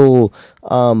official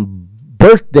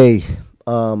birthday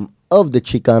of the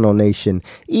Chicano nation.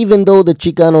 Even though the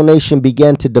Chicano nation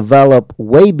began to develop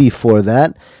way before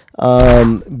that,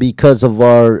 because of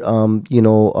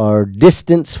our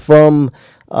distance from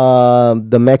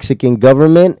the Mexican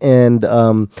government, and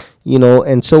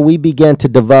so we began to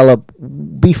develop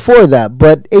before that.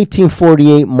 But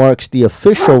 1848 marks the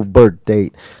official birth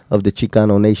date of the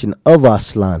Chicano nation of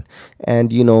Aslan,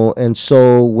 and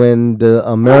so when the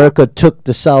America took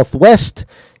the Southwest,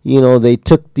 they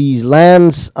took these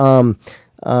lands. The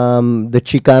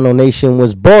Chicano nation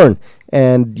was born.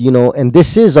 And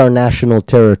this is our national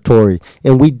territory,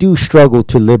 and we do struggle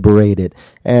to liberate it,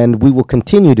 and we will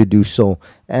continue to do so.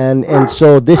 And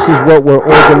so this is what we're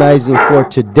organizing for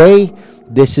today.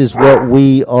 This is what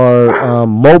we are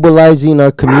mobilizing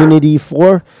our community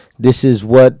for. This is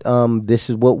what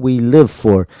we live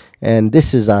for, and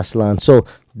this is Aslan. So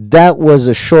that was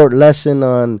a short lesson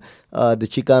on the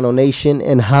Chicano nation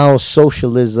and how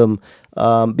socialism,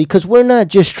 because we're not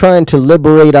just trying to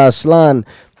liberate Aslan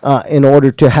in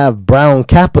order to have brown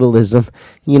capitalism.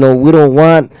 We don't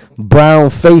want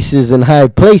brown faces in high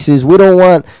places. We don't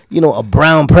want, a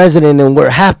brown president and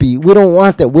we're happy. We don't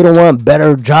want that. We don't want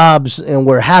better jobs and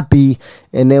we're happy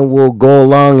and then we'll go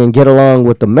along and get along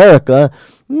with America.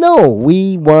 No,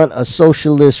 we want a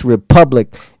socialist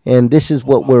republic. And this is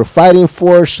what we're fighting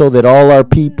for, so that all our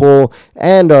people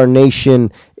and our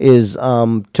nation is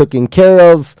taken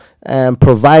care of and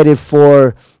provided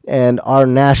for, and our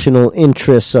national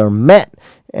interests are met.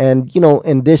 And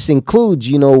and this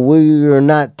includes, we're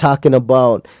not talking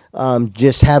about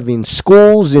just having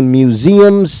schools and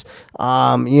museums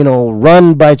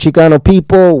run by Chicano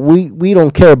people. We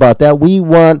don't care about that. We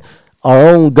want our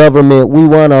own government. We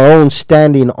want our own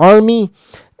standing army.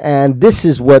 And this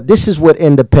is what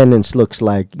independence looks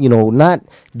like. Not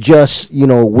just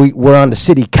we're on the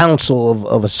city council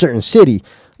of a certain city.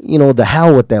 The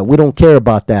hell with that. We don't care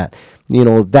about that.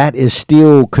 That is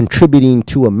still contributing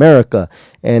to America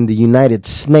and the United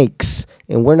Snakes,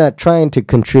 and we're not trying to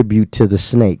contribute to the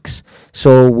snakes.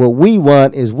 So what we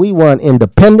want is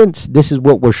independence. This is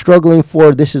what we're struggling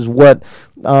for. This is what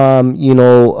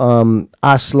Aslan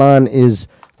is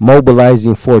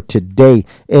mobilizing for today,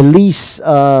 at least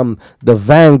the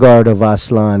vanguard of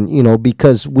Aslan,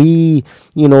 because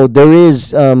there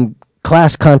is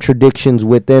class contradictions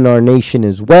within our nation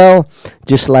as well,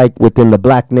 just like within the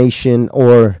Black nation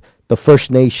or the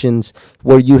First Nations,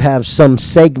 where you have some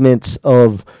segments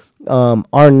of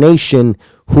our nation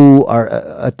who are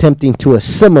attempting to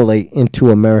assimilate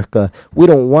into America. We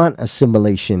don't want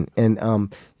assimilation, and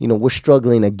we're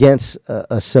struggling against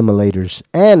assimilators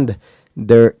and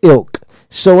their ilk.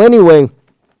 So anyway,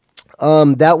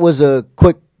 that was a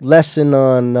quick lesson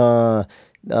on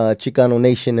Chicano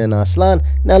Nation and Aslan.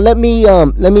 Now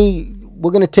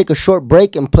we're gonna take a short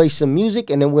break and play some music,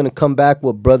 and then we're gonna come back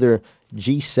with Brother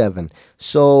G7.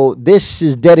 So this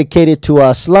is dedicated to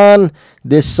Aslan,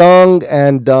 this song,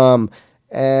 and to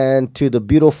the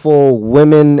beautiful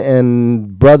women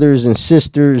and brothers and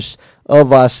sisters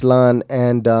of Aslan.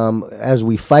 And as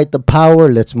we fight the power,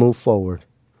 let's move forward.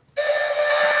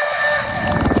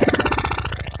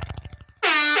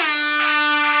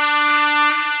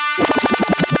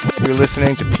 You're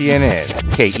listening to PNN,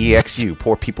 KEXU,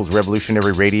 Poor People's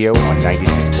Revolutionary Radio on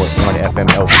 96.1 FM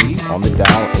LP on the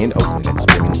dial in Oakland and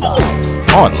streaming live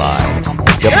online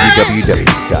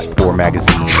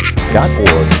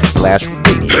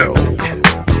www.poormagazine.org/radio.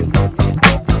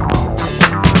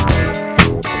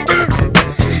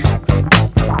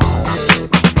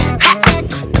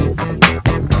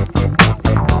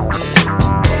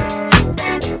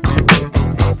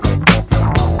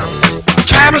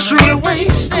 Time is truly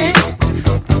wasted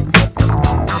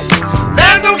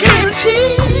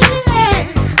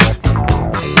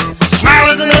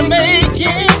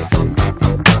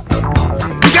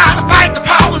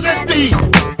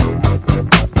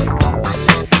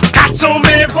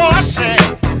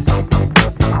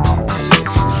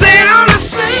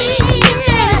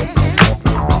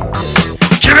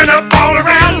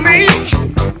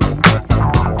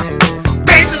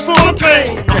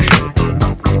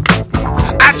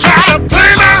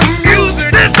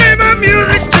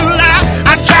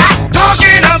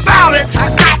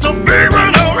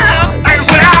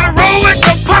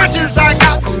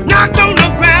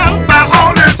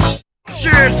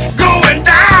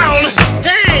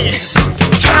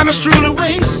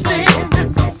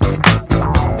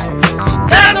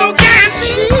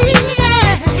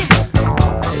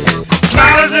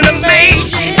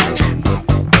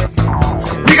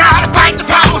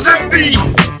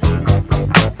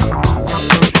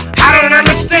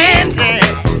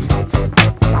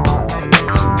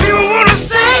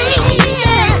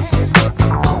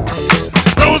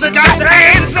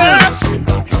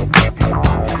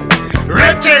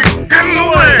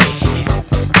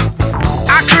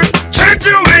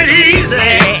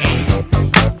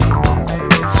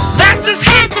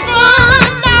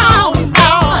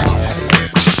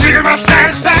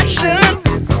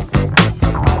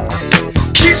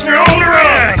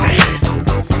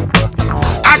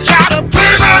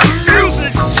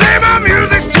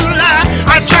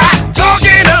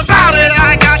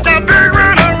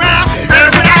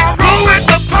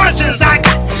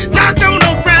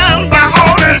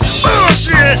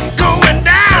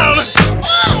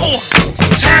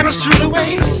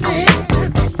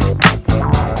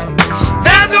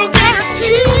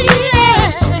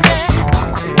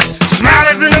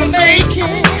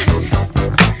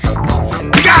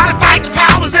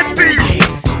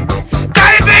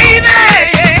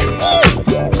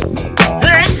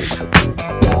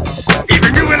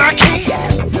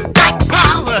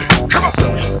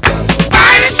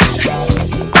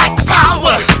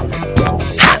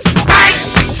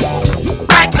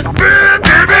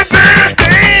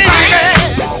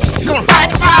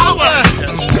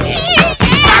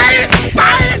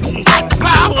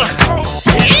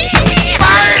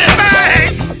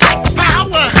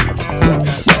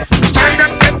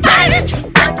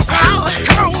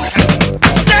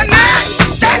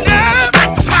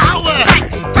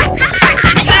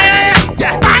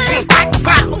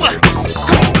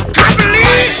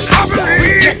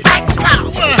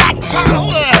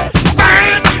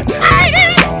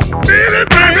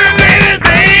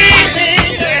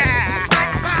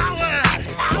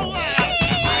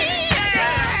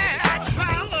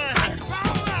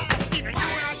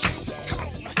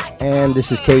Aslan.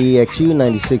 This is KEXU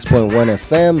 96.1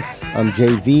 FM. I'm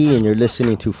JV, and you're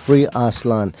listening to Free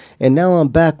Aslan. And now I'm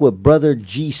back with Brother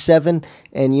G7.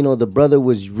 And, you know, the brother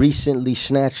was recently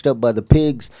snatched up by the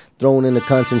pigs, thrown in a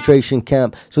concentration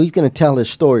camp. So he's going to tell his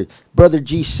story. Brother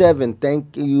G7,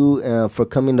 thank you for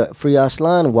coming to Free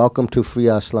Aslan. Welcome to Free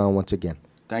Aslan once again.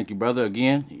 Thank you, brother,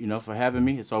 again, for having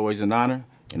me. It's always an honor.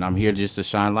 And I'm here just to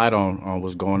shine light on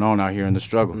what's going on out here in the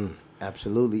struggle.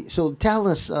 Absolutely. So tell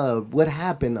us what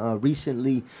happened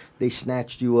recently. They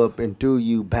snatched you up and threw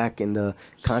you back in the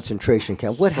concentration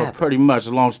camp. What happened? Pretty much,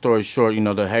 long story short,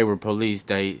 the Hayward police,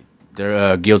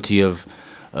 they're guilty of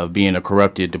being a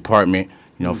corrupted department,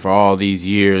 for all these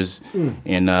years.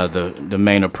 And the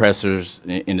main oppressors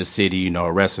in the city,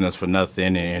 arresting us for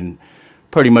nothing. And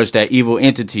pretty much that evil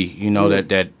entity,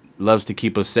 that loves to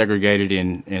keep us segregated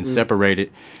and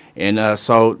separated. And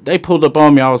so they pulled up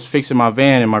on me. I was fixing my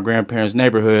van in my grandparents'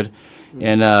 neighborhood,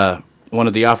 and one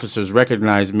of the officers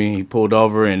recognized me. He pulled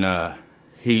over, and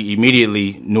he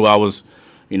immediately knew I was,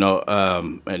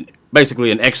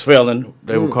 basically an ex-felon,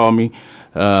 they would call me.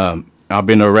 I've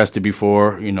been arrested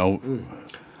before,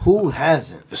 Who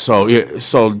hasn't? So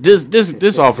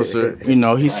this officer,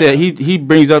 he said he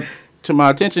brings up to my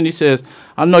attention. He says,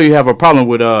 "I know you have a problem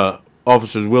with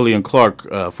Officers Willie and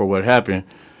Clark for what happened."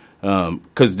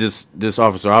 Because this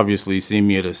officer obviously seen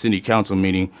me at a city council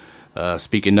meeting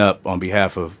speaking up on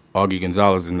behalf of Augie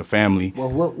Gonzalez and the family. Well,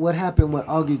 what happened with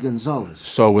Augie Gonzalez?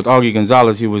 So with Augie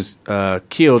Gonzalez, he was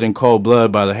killed in cold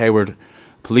blood by the Hayward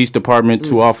Police Department.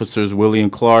 2 officers, Willie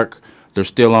and Clark, they're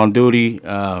still on duty,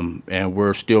 and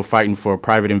we're still fighting for a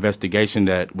private investigation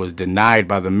that was denied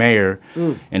by the mayor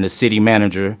and the city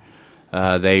manager.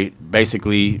 They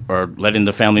basically are letting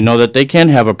the family know that they can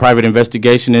have a private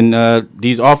investigation, and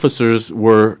these officers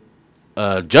were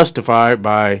justified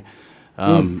by,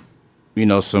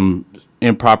 some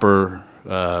improper.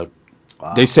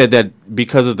 They said that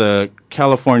because of the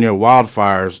California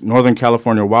wildfires, Northern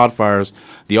California wildfires,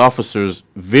 the officers'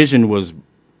 vision was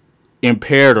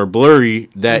impaired or blurry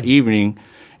that evening,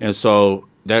 and so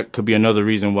that could be another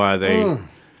reason why they.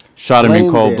 Shot him in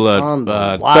cold blood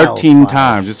 13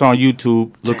 times. It's on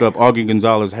YouTube. Look up Augie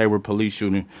Gonzalez Hayward police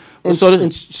shooting. And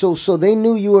so they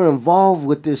knew you were involved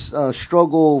with this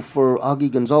struggle for Augie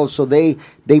Gonzalez. So they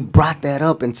brought that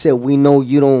up and said, "We know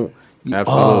you don't."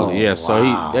 Absolutely, yeah.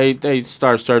 Wow. So they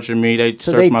start searching me. They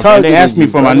searched my phone. They asked me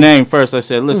for my name first. I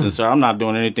said, "Listen, sir, I'm not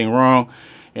doing anything wrong,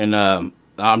 and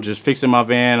I'm just fixing my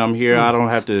van. I'm here. I don't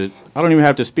even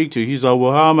have to speak to you." He's like,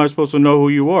 "Well, how am I supposed to know who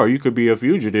you are? You could be a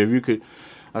fugitive. You could."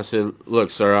 I said, "Look,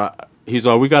 sir," he's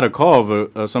all, "we got a call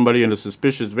of somebody in a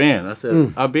suspicious van." I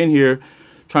said, "I've been here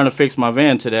trying to fix my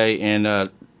van today, and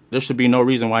there should be no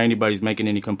reason why anybody's making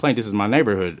any complaint. This is my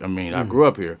neighborhood. I mean, I grew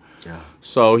up here." Yeah.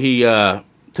 So he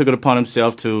took it upon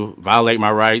himself to violate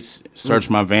my rights, search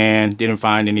my van, didn't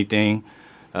find anything.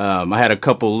 I had a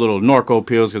couple little Norco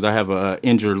pills because I have a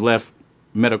injured left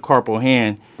metacarpal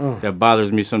hand that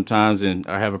bothers me sometimes, and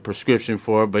I have a prescription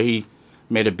for it, but he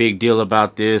made a big deal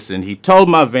about this, and he towed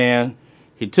my van.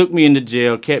 He took me into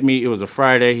jail, kept me. It was a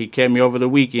Friday. He kept me over the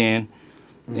weekend,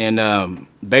 and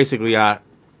basically I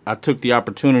took the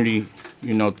opportunity,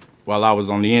 while I was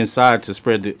on the inside, to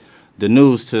spread the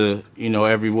news to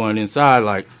everyone inside,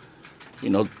 like,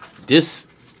 this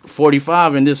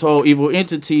 45 and this whole evil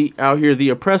entity out here, the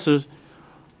oppressors,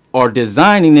 are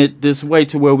designing it this way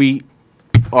to where we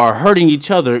are hurting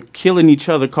each other, killing each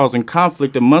other, causing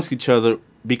conflict amongst each other.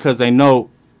 Because they know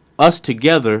us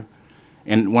together,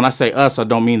 and when I say us, I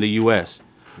don't mean the U.S.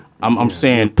 I'm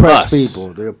saying oppressed us. People.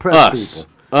 The oppressed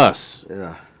people. Us.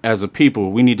 Yeah. As a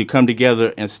people, we need to come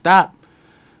together and stop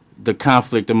the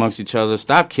conflict amongst each other,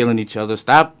 stop killing each other,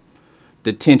 stop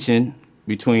the tension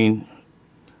between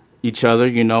each other.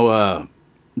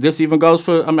 This even goes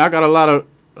for, I got a lot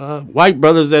of white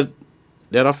brothers that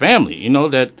are family,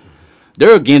 that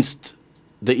they're against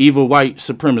the evil white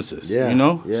supremacists,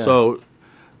 Yeah. So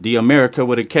the America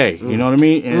with a K, you know what I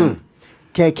mean? And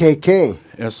KKK.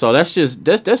 And so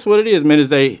that's what it is, man. Is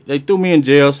they threw me in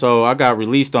jail, so I got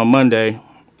released on Monday,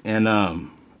 and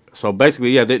so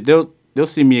basically, yeah, they'll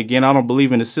see me again. I don't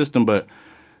believe in the system, but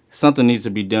something needs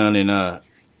to be done, and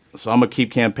so I'm gonna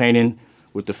keep campaigning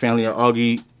with the family of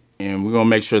Augie, and we're gonna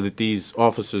make sure that these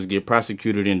officers get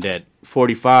prosecuted, and that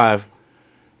 45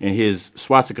 and his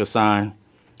swastika sign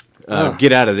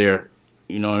get out of there.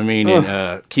 You know what I mean?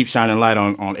 And keep shining light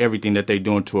on everything that they're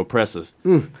doing to oppress us.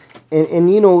 And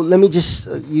let me just,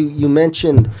 you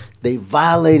mentioned they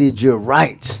violated your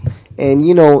rights. And,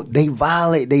 they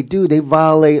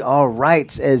violate our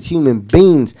rights as human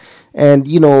beings. And,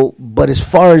 but as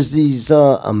far as these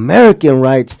American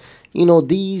rights,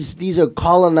 these are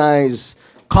colonized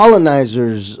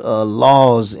colonizers'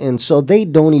 laws, and so they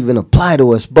don't even apply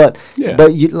to us. But Yeah.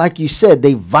 like you said,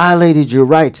 they violated your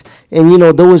rights. And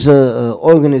there was a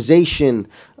organization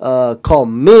called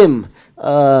MIM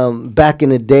back in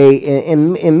the day,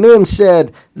 and MIM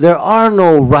said there are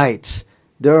no rights.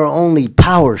 There are only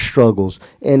power struggles,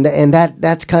 and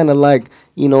that's kind of like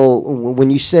when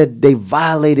you said they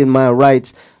violated my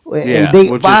rights, and they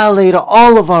violated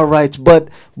all of our rights. But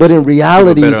in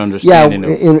reality,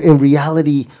 in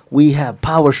reality, we have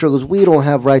power struggles. We don't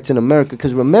have rights in America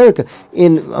because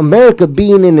America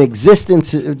being in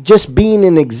existence, just being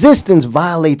in existence,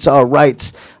 violates our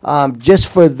rights just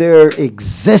for their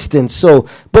existence. So,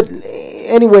 but.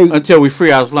 Anyway, until we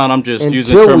free Aslan, I'm just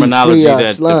using terminology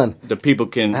that the people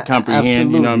can comprehend.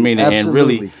 Absolutely, you know what I mean?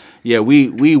 Absolutely. And really,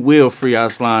 we will free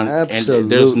Aslan. Absolutely.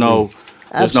 And there's no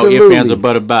ifs, ands, or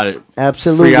but about it.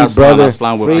 Absolutely, free Aslan, brother.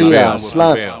 Aslan will Free prevail.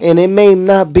 Aslan. And it may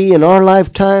not be in our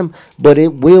lifetime, but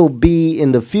it will be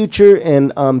in the future.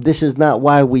 And this is not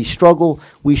why we struggle.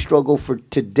 We struggle for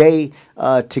today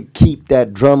to keep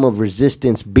that drum of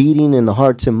resistance beating in the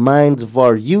hearts and minds of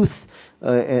our youth.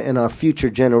 And our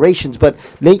future generations. But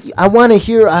I want to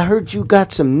hear, I heard you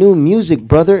got some new music,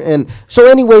 brother. And so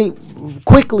anyway,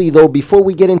 quickly though, before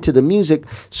we get into the music,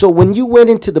 so when you went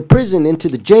into the prison, into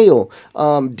the jail,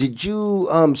 did you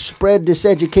spread this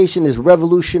education, this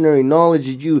revolutionary knowledge?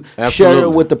 Did you share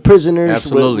it with the prisoners?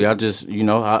 Absolutely. I just,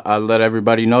 I let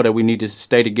everybody know that we need to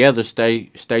stay together, stay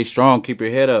strong, keep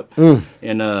your head up, and,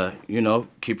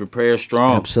 keep your prayers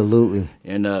strong. Absolutely.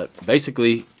 And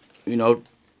basically,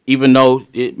 even though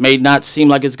it may not seem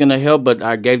like it's going to help, but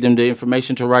I gave them the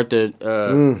information to write the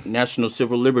National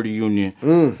Civil Liberty Union,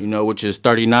 which is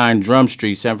 39 Drum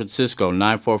Street, San Francisco,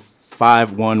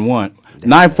 94111.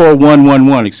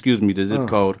 94111, excuse me, the zip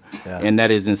code. Yeah. And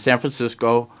that is in San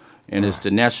Francisco, and it's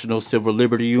the National Civil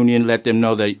Liberty Union. Let them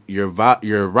know that your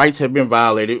rights have been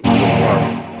violated,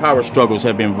 our power struggles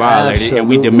have been violated, Absolutely, and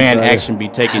we demand brother. action be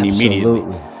taken immediately.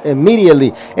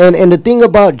 Immediately. And the thing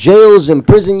about jails and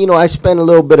prison, I spent a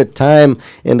little bit of time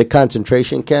in the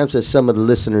concentration camps, as some of the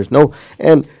listeners know.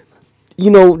 And,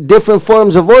 different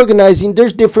forms of organizing,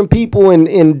 there's different people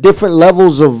in different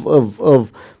levels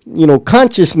of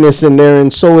consciousness in there.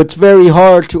 And so it's very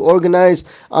hard to organize,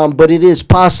 but it is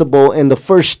possible. And the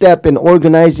first step in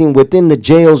organizing within the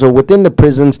jails or within the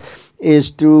prisons is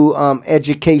through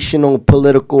educational,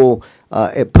 political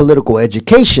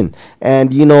education. And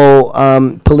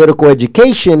political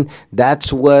education,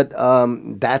 that's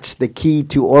the key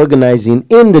to organizing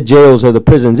in the jails or the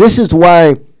prisons. This is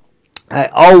why I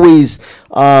always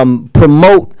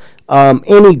promote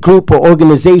any group or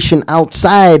organization out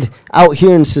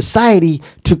here in society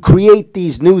to create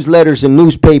these newsletters and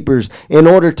newspapers in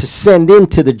order to send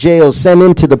into the jails, send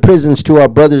into the prisons to our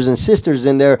brothers and sisters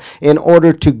in there, in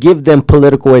order to give them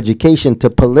political education, to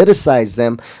politicize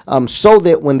them, so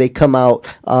that when they come out,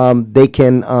 they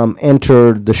can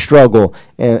enter the struggle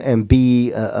and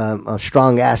be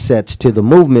strong assets to the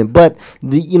movement. But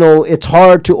it's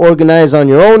hard to organize on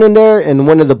your own in there, and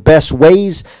one of the best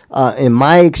ways, in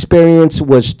my experience,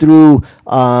 was through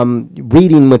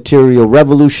reading material,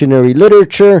 revolutionary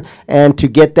literature, and to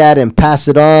get that and pass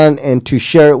it on and to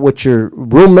share it with your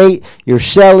roommate, your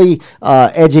cellie,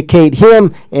 educate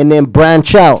him, and then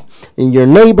branch out. And your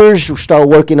neighbors, start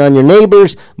working on your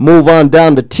neighbors, move on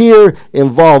down the tier,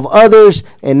 involve others,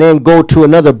 and then go to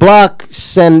another block,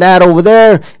 send that over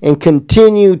there, and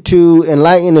continue to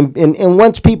enlighten. And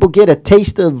once people get a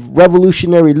taste of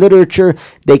revolutionary literature,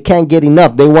 they can't get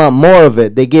enough. They want more of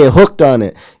it. They get hooked on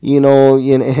it,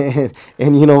 it's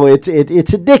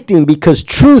addicting, because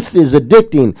truth is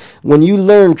addicting. When you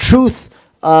learn truth,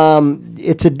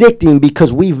 it's addicting,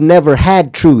 because we've never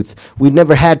had truth. We've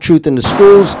never had truth in the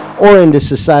schools or in the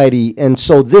society. And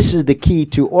so this is the key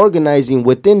to organizing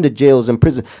within the jails and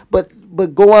prisons. But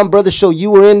go on, brother. So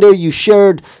you were in there, you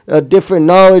shared different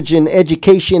knowledge and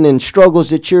education and struggles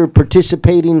that you're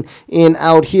participating in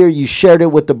out here. You shared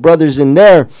it with the brothers in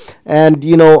there. And,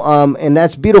 and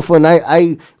that's beautiful. And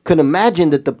I could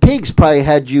imagine that the pigs probably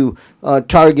had you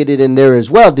targeted in there as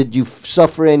well. Did you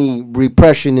suffer any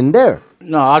repression in there?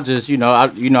 No, I just,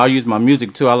 I use my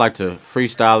music too. I like to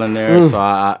freestyle in there, so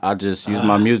I just use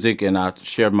my music, and I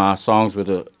shared my songs with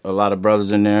a lot of brothers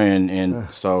in there,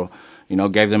 and so,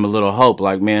 gave them a little hope.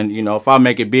 Like, man, if I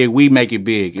make it big, we make it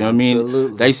big. You know what I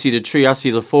mean? They see the tree, I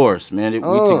see the forest, man. We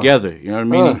together. You know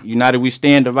what I mean? United we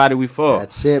stand, divided we fall.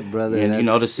 That's it, brother. And,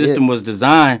 the system was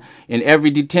designed in every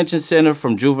detention center,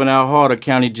 from juvenile hall to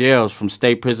county jails, from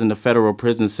state prison to federal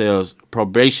prison cells,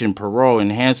 probation, parole,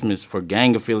 enhancements for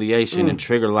gang affiliation and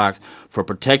trigger locks, for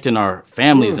protecting our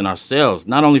families and ourselves,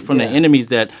 not only from the enemies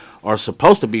that are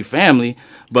supposed to be family,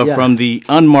 but Yeah. from the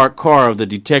unmarked car of the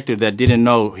detective that didn't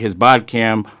know his body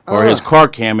cam or his car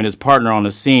cam and his partner on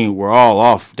the scene were all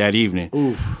off that evening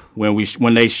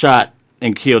when they shot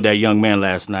and killed that young man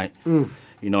last night,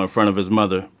 in front of his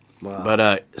mother. Wow.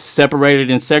 But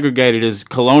separated and segregated is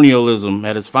colonialism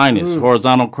at its finest,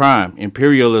 horizontal crime,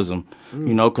 imperialism,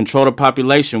 control the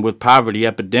population with poverty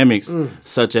epidemics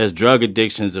such as drug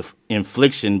addictions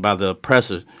infliction by the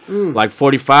oppressors, like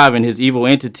 45 and his evil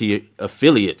entity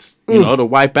affiliates, to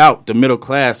wipe out the middle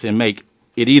class and make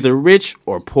it either rich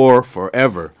or poor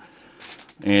forever.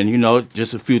 And,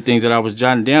 just a few things that I was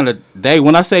jotting down. That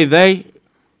when I say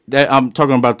that I'm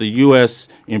talking about the U.S.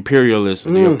 imperialists,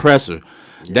 the oppressor.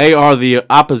 Yes. They are the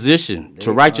opposition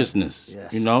to righteousness,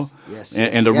 Yes,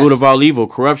 and the root of all evil,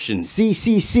 corruption.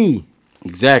 CCC.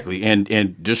 Exactly,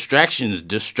 and distractions,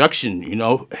 destruction,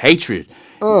 hatred.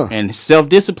 And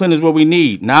self-discipline is what we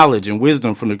need, knowledge and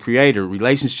wisdom from the Creator,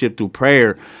 relationship through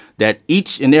prayer that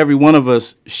each and every one of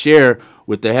us share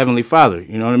with the Heavenly Father,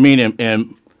 you know what I mean?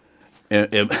 And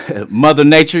Mother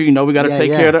Nature, we got to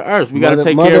take care of the earth. We got to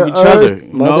take care of each other.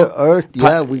 Mother Earth,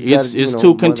 it's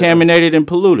too contaminated and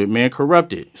polluted, man,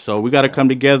 corrupted. So we got to come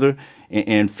together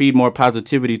and feed more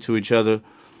positivity to each other.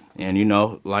 And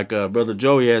like Brother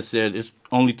Joey has said, it's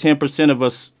only 10% of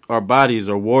us, our bodies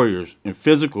are warriors, and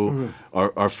physical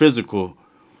are physical.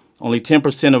 Only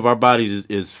 10% of our bodies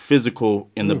is physical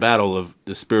in the battle of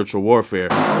the spiritual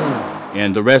warfare.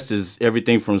 And the rest is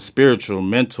everything from spiritual,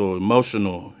 mental,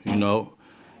 emotional,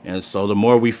 And so the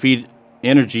more we feed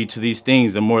energy to these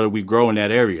things, the more that we grow in that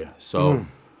area. So,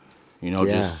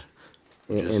 just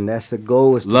and that's the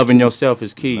goal. Is loving yourself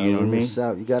is key, you know what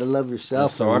I mean? You got to love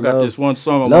yourself. So I got this one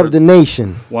song. Love the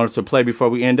nation. Wanted to play before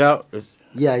we end out.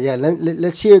 Yeah.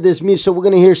 Let's hear this music. So we're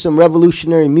going to hear some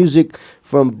revolutionary music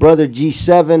from Brother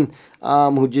G7,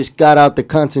 who just got out the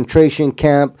concentration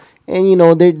camp. And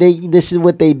this is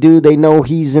what they do. They know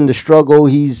he's in the struggle.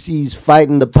 He's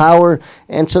fighting the power,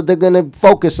 and so they're gonna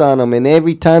focus on him. And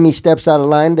every time he steps out of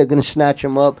line, they're gonna snatch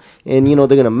him up. And they're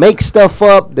gonna make stuff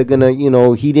up. They're gonna,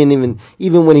 he didn't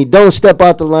even when he don't step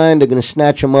out the line, they're gonna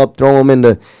snatch him up, throw him in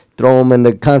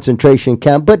the concentration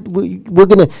camp. But we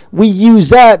use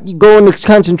that. You go in the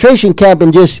concentration camp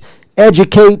and just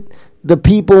educate the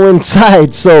people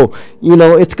inside, so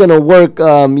it's gonna work.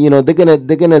 They're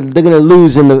gonna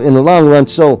lose in the long run.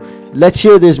 So let's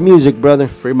hear this music, brother.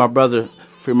 Free my brother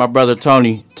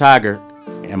Tony Tiger,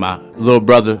 and my little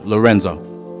brother Lorenzo.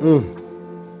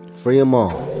 Free them all.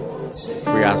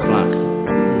 Free Aslan.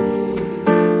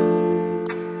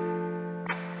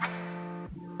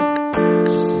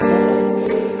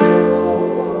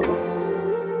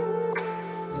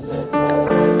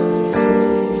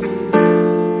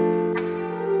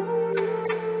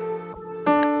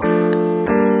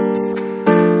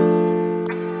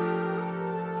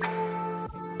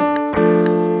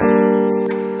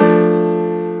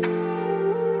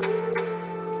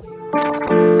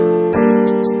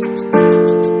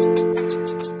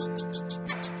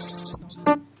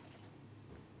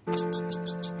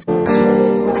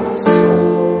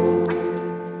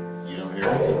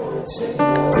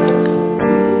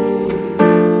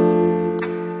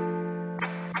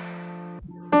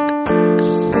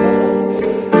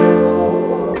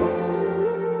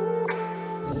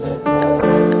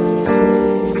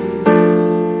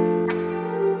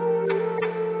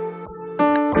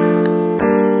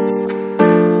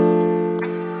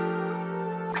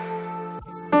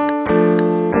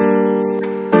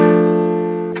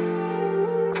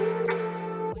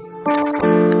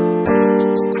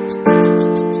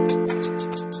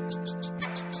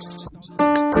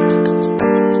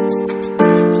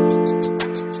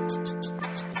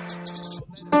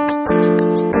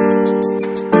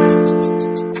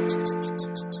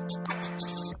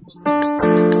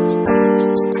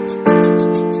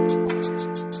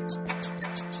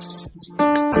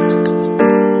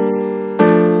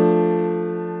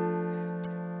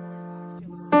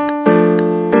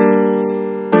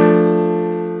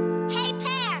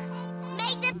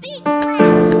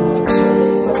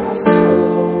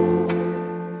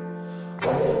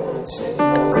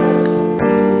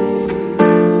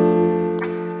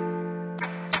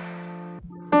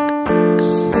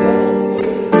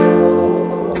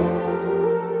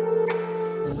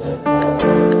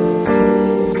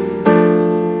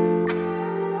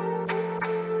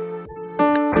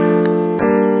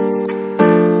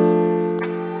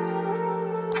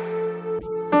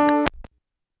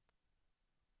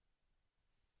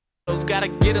 Gotta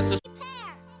get us a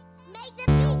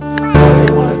Why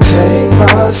they wanna take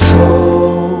my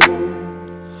soul?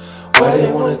 Why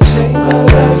they wanna take my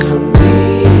life from me?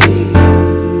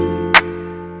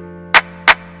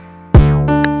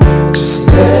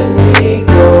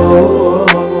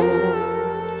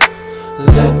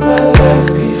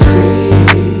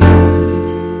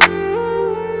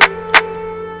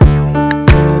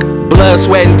 blood,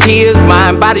 sweat, and tears,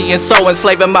 mind, body, and soul,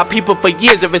 enslaving my people for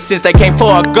years. Ever since they came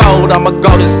for a gold, I'm a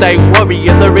Golden State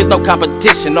Warrior. There is no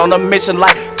competition on a mission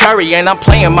like Curry, and I'm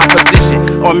playing my position.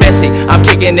 Or Messi, I'm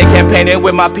kicking and campaigning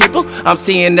with my people. I'm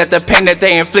seeing that the pain that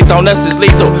they inflict on us is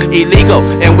lethal, illegal,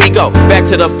 and we go back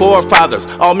to the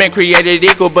forefathers. All men created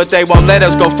equal, but they won't let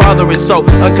us go farther. It's so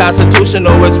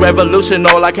unconstitutional, it's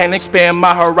revolutional. I can't expand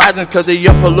my horizons cause of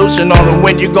your pollution on them.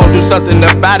 When you gon' do something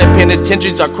about it,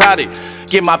 penitentiaries are crowded.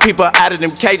 Get my people out of them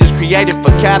cages created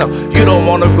for cattle. You don't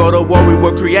wanna go to war, we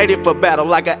were created for battle.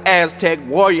 Like an Aztec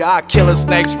warrior, I kill a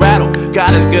snake's rattle.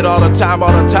 God is good all the time,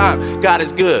 all the time. God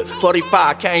is good.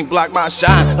 45 can't block my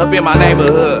shine up in my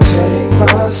neighborhood. Take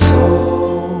my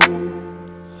soul.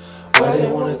 Why they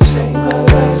wanna take my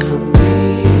life from me?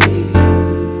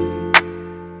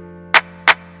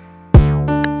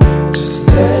 Just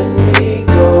let me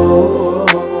go.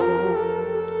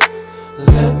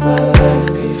 Let my life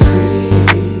be free.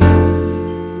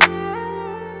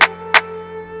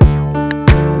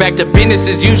 Back to business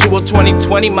as usual,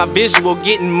 2020, my visual,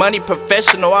 getting money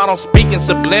professional. I don't speak in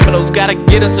subliminals, gotta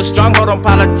get us a stronghold on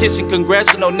politician,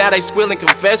 congressional. Now they squealing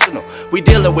confessional, we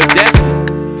dealing with destiny.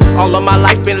 All of my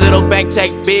life been little bank,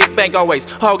 take big bank, always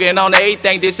hogging on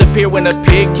everything. Disappear when the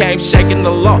pig came, shaking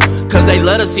the law. Cause they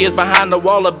let us see us behind the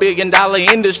wall, $1 billion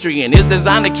industry. And it's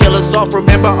designed to kill us off.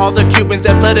 Remember all the Cubans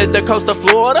that flooded the coast of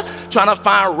Florida? Trying to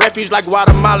find refuge like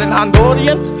Guatemalan,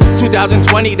 Honduran.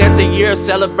 2020, that's a year of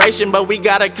celebration, but we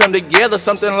gotta come together.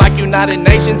 Something like United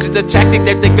Nations. It's a tactic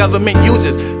that the government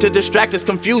uses to distract us,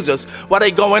 confuse us. Why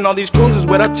they going on these cruises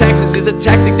with our taxes? It's a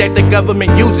tactic that the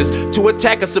government uses to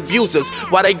attack us, abuse us.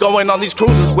 Why they going on these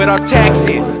cruises with our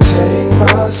taxes? Why they wanna take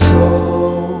my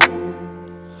soul?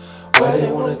 Why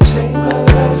they wanna take my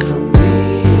life from me?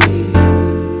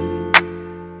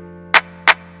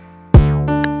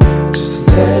 Just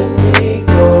let me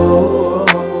go.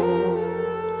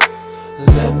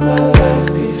 Let my life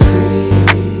be free.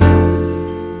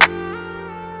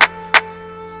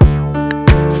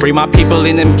 Free my people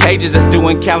in them cages that's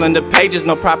doing calendar pages.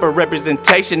 No proper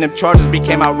representation. Them charges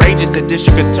became outrageous. The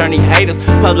district attorney hate us.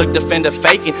 Public defender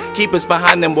faking. Keep us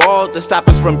behind them walls to stop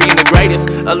us from being the greatest.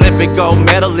 Olympic gold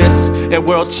medalists and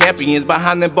world champions.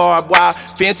 Behind them barbed wire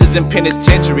fences and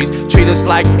penitentiaries. Treat us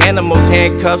like animals,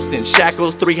 handcuffs and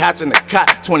shackles. 3 hots in the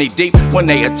cot, 20 deep. When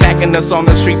they attacking us on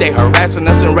the street, they harassing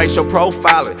us and racial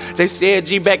profiling. They said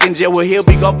G back in jail, well he'll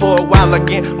be gone for a while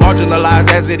again. Marginalized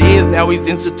as it is, now he's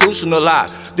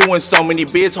institutionalized. Doing so many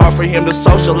bids, hard for him to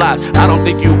socialize. I don't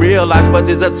think you realize, but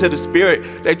it's up to the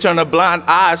spirit. They turn a blind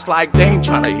eye, it's like they ain't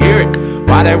trying to hear it.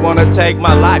 Why they wanna take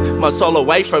my life, my soul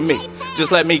away from me?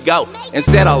 Just let me go and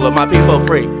set all of my people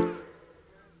free.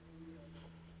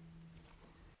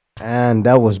 And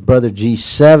that was Brother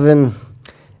G7.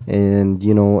 And,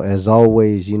 you know, as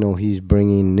always, you know, he's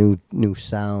bringing new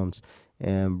sounds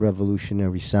and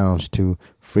revolutionary sounds to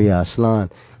Free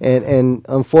Aslan. And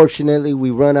unfortunately,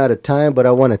 we run out of time, but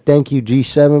I want to thank you,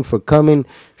 G7, for coming,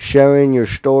 sharing your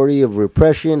story of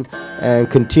repression, and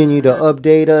continue to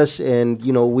update us. And,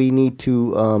 you know, we need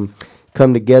to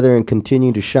come together and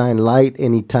continue to shine light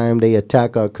anytime they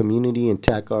attack our community and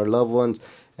attack our loved ones.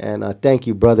 And thank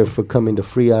you, brother, for coming to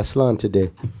Free Aslan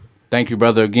today. Thank you,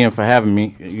 brother, again for having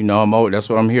me. You know, that's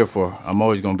what I'm here for. I'm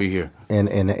always going to be here.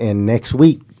 And next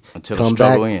week, until the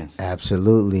struggle ends.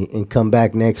 Absolutely. And come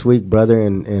back next week, brother,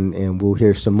 and we'll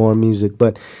hear some more music.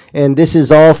 And this is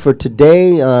all for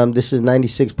today. This is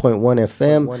 96.1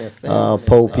 FM,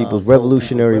 Pole People's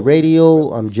Revolutionary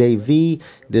Radio. I'm JV.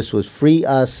 This was Free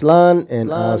Aslan,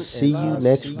 and I'll see you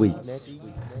next week.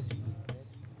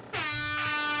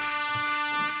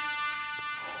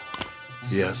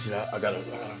 Yes, I gotta.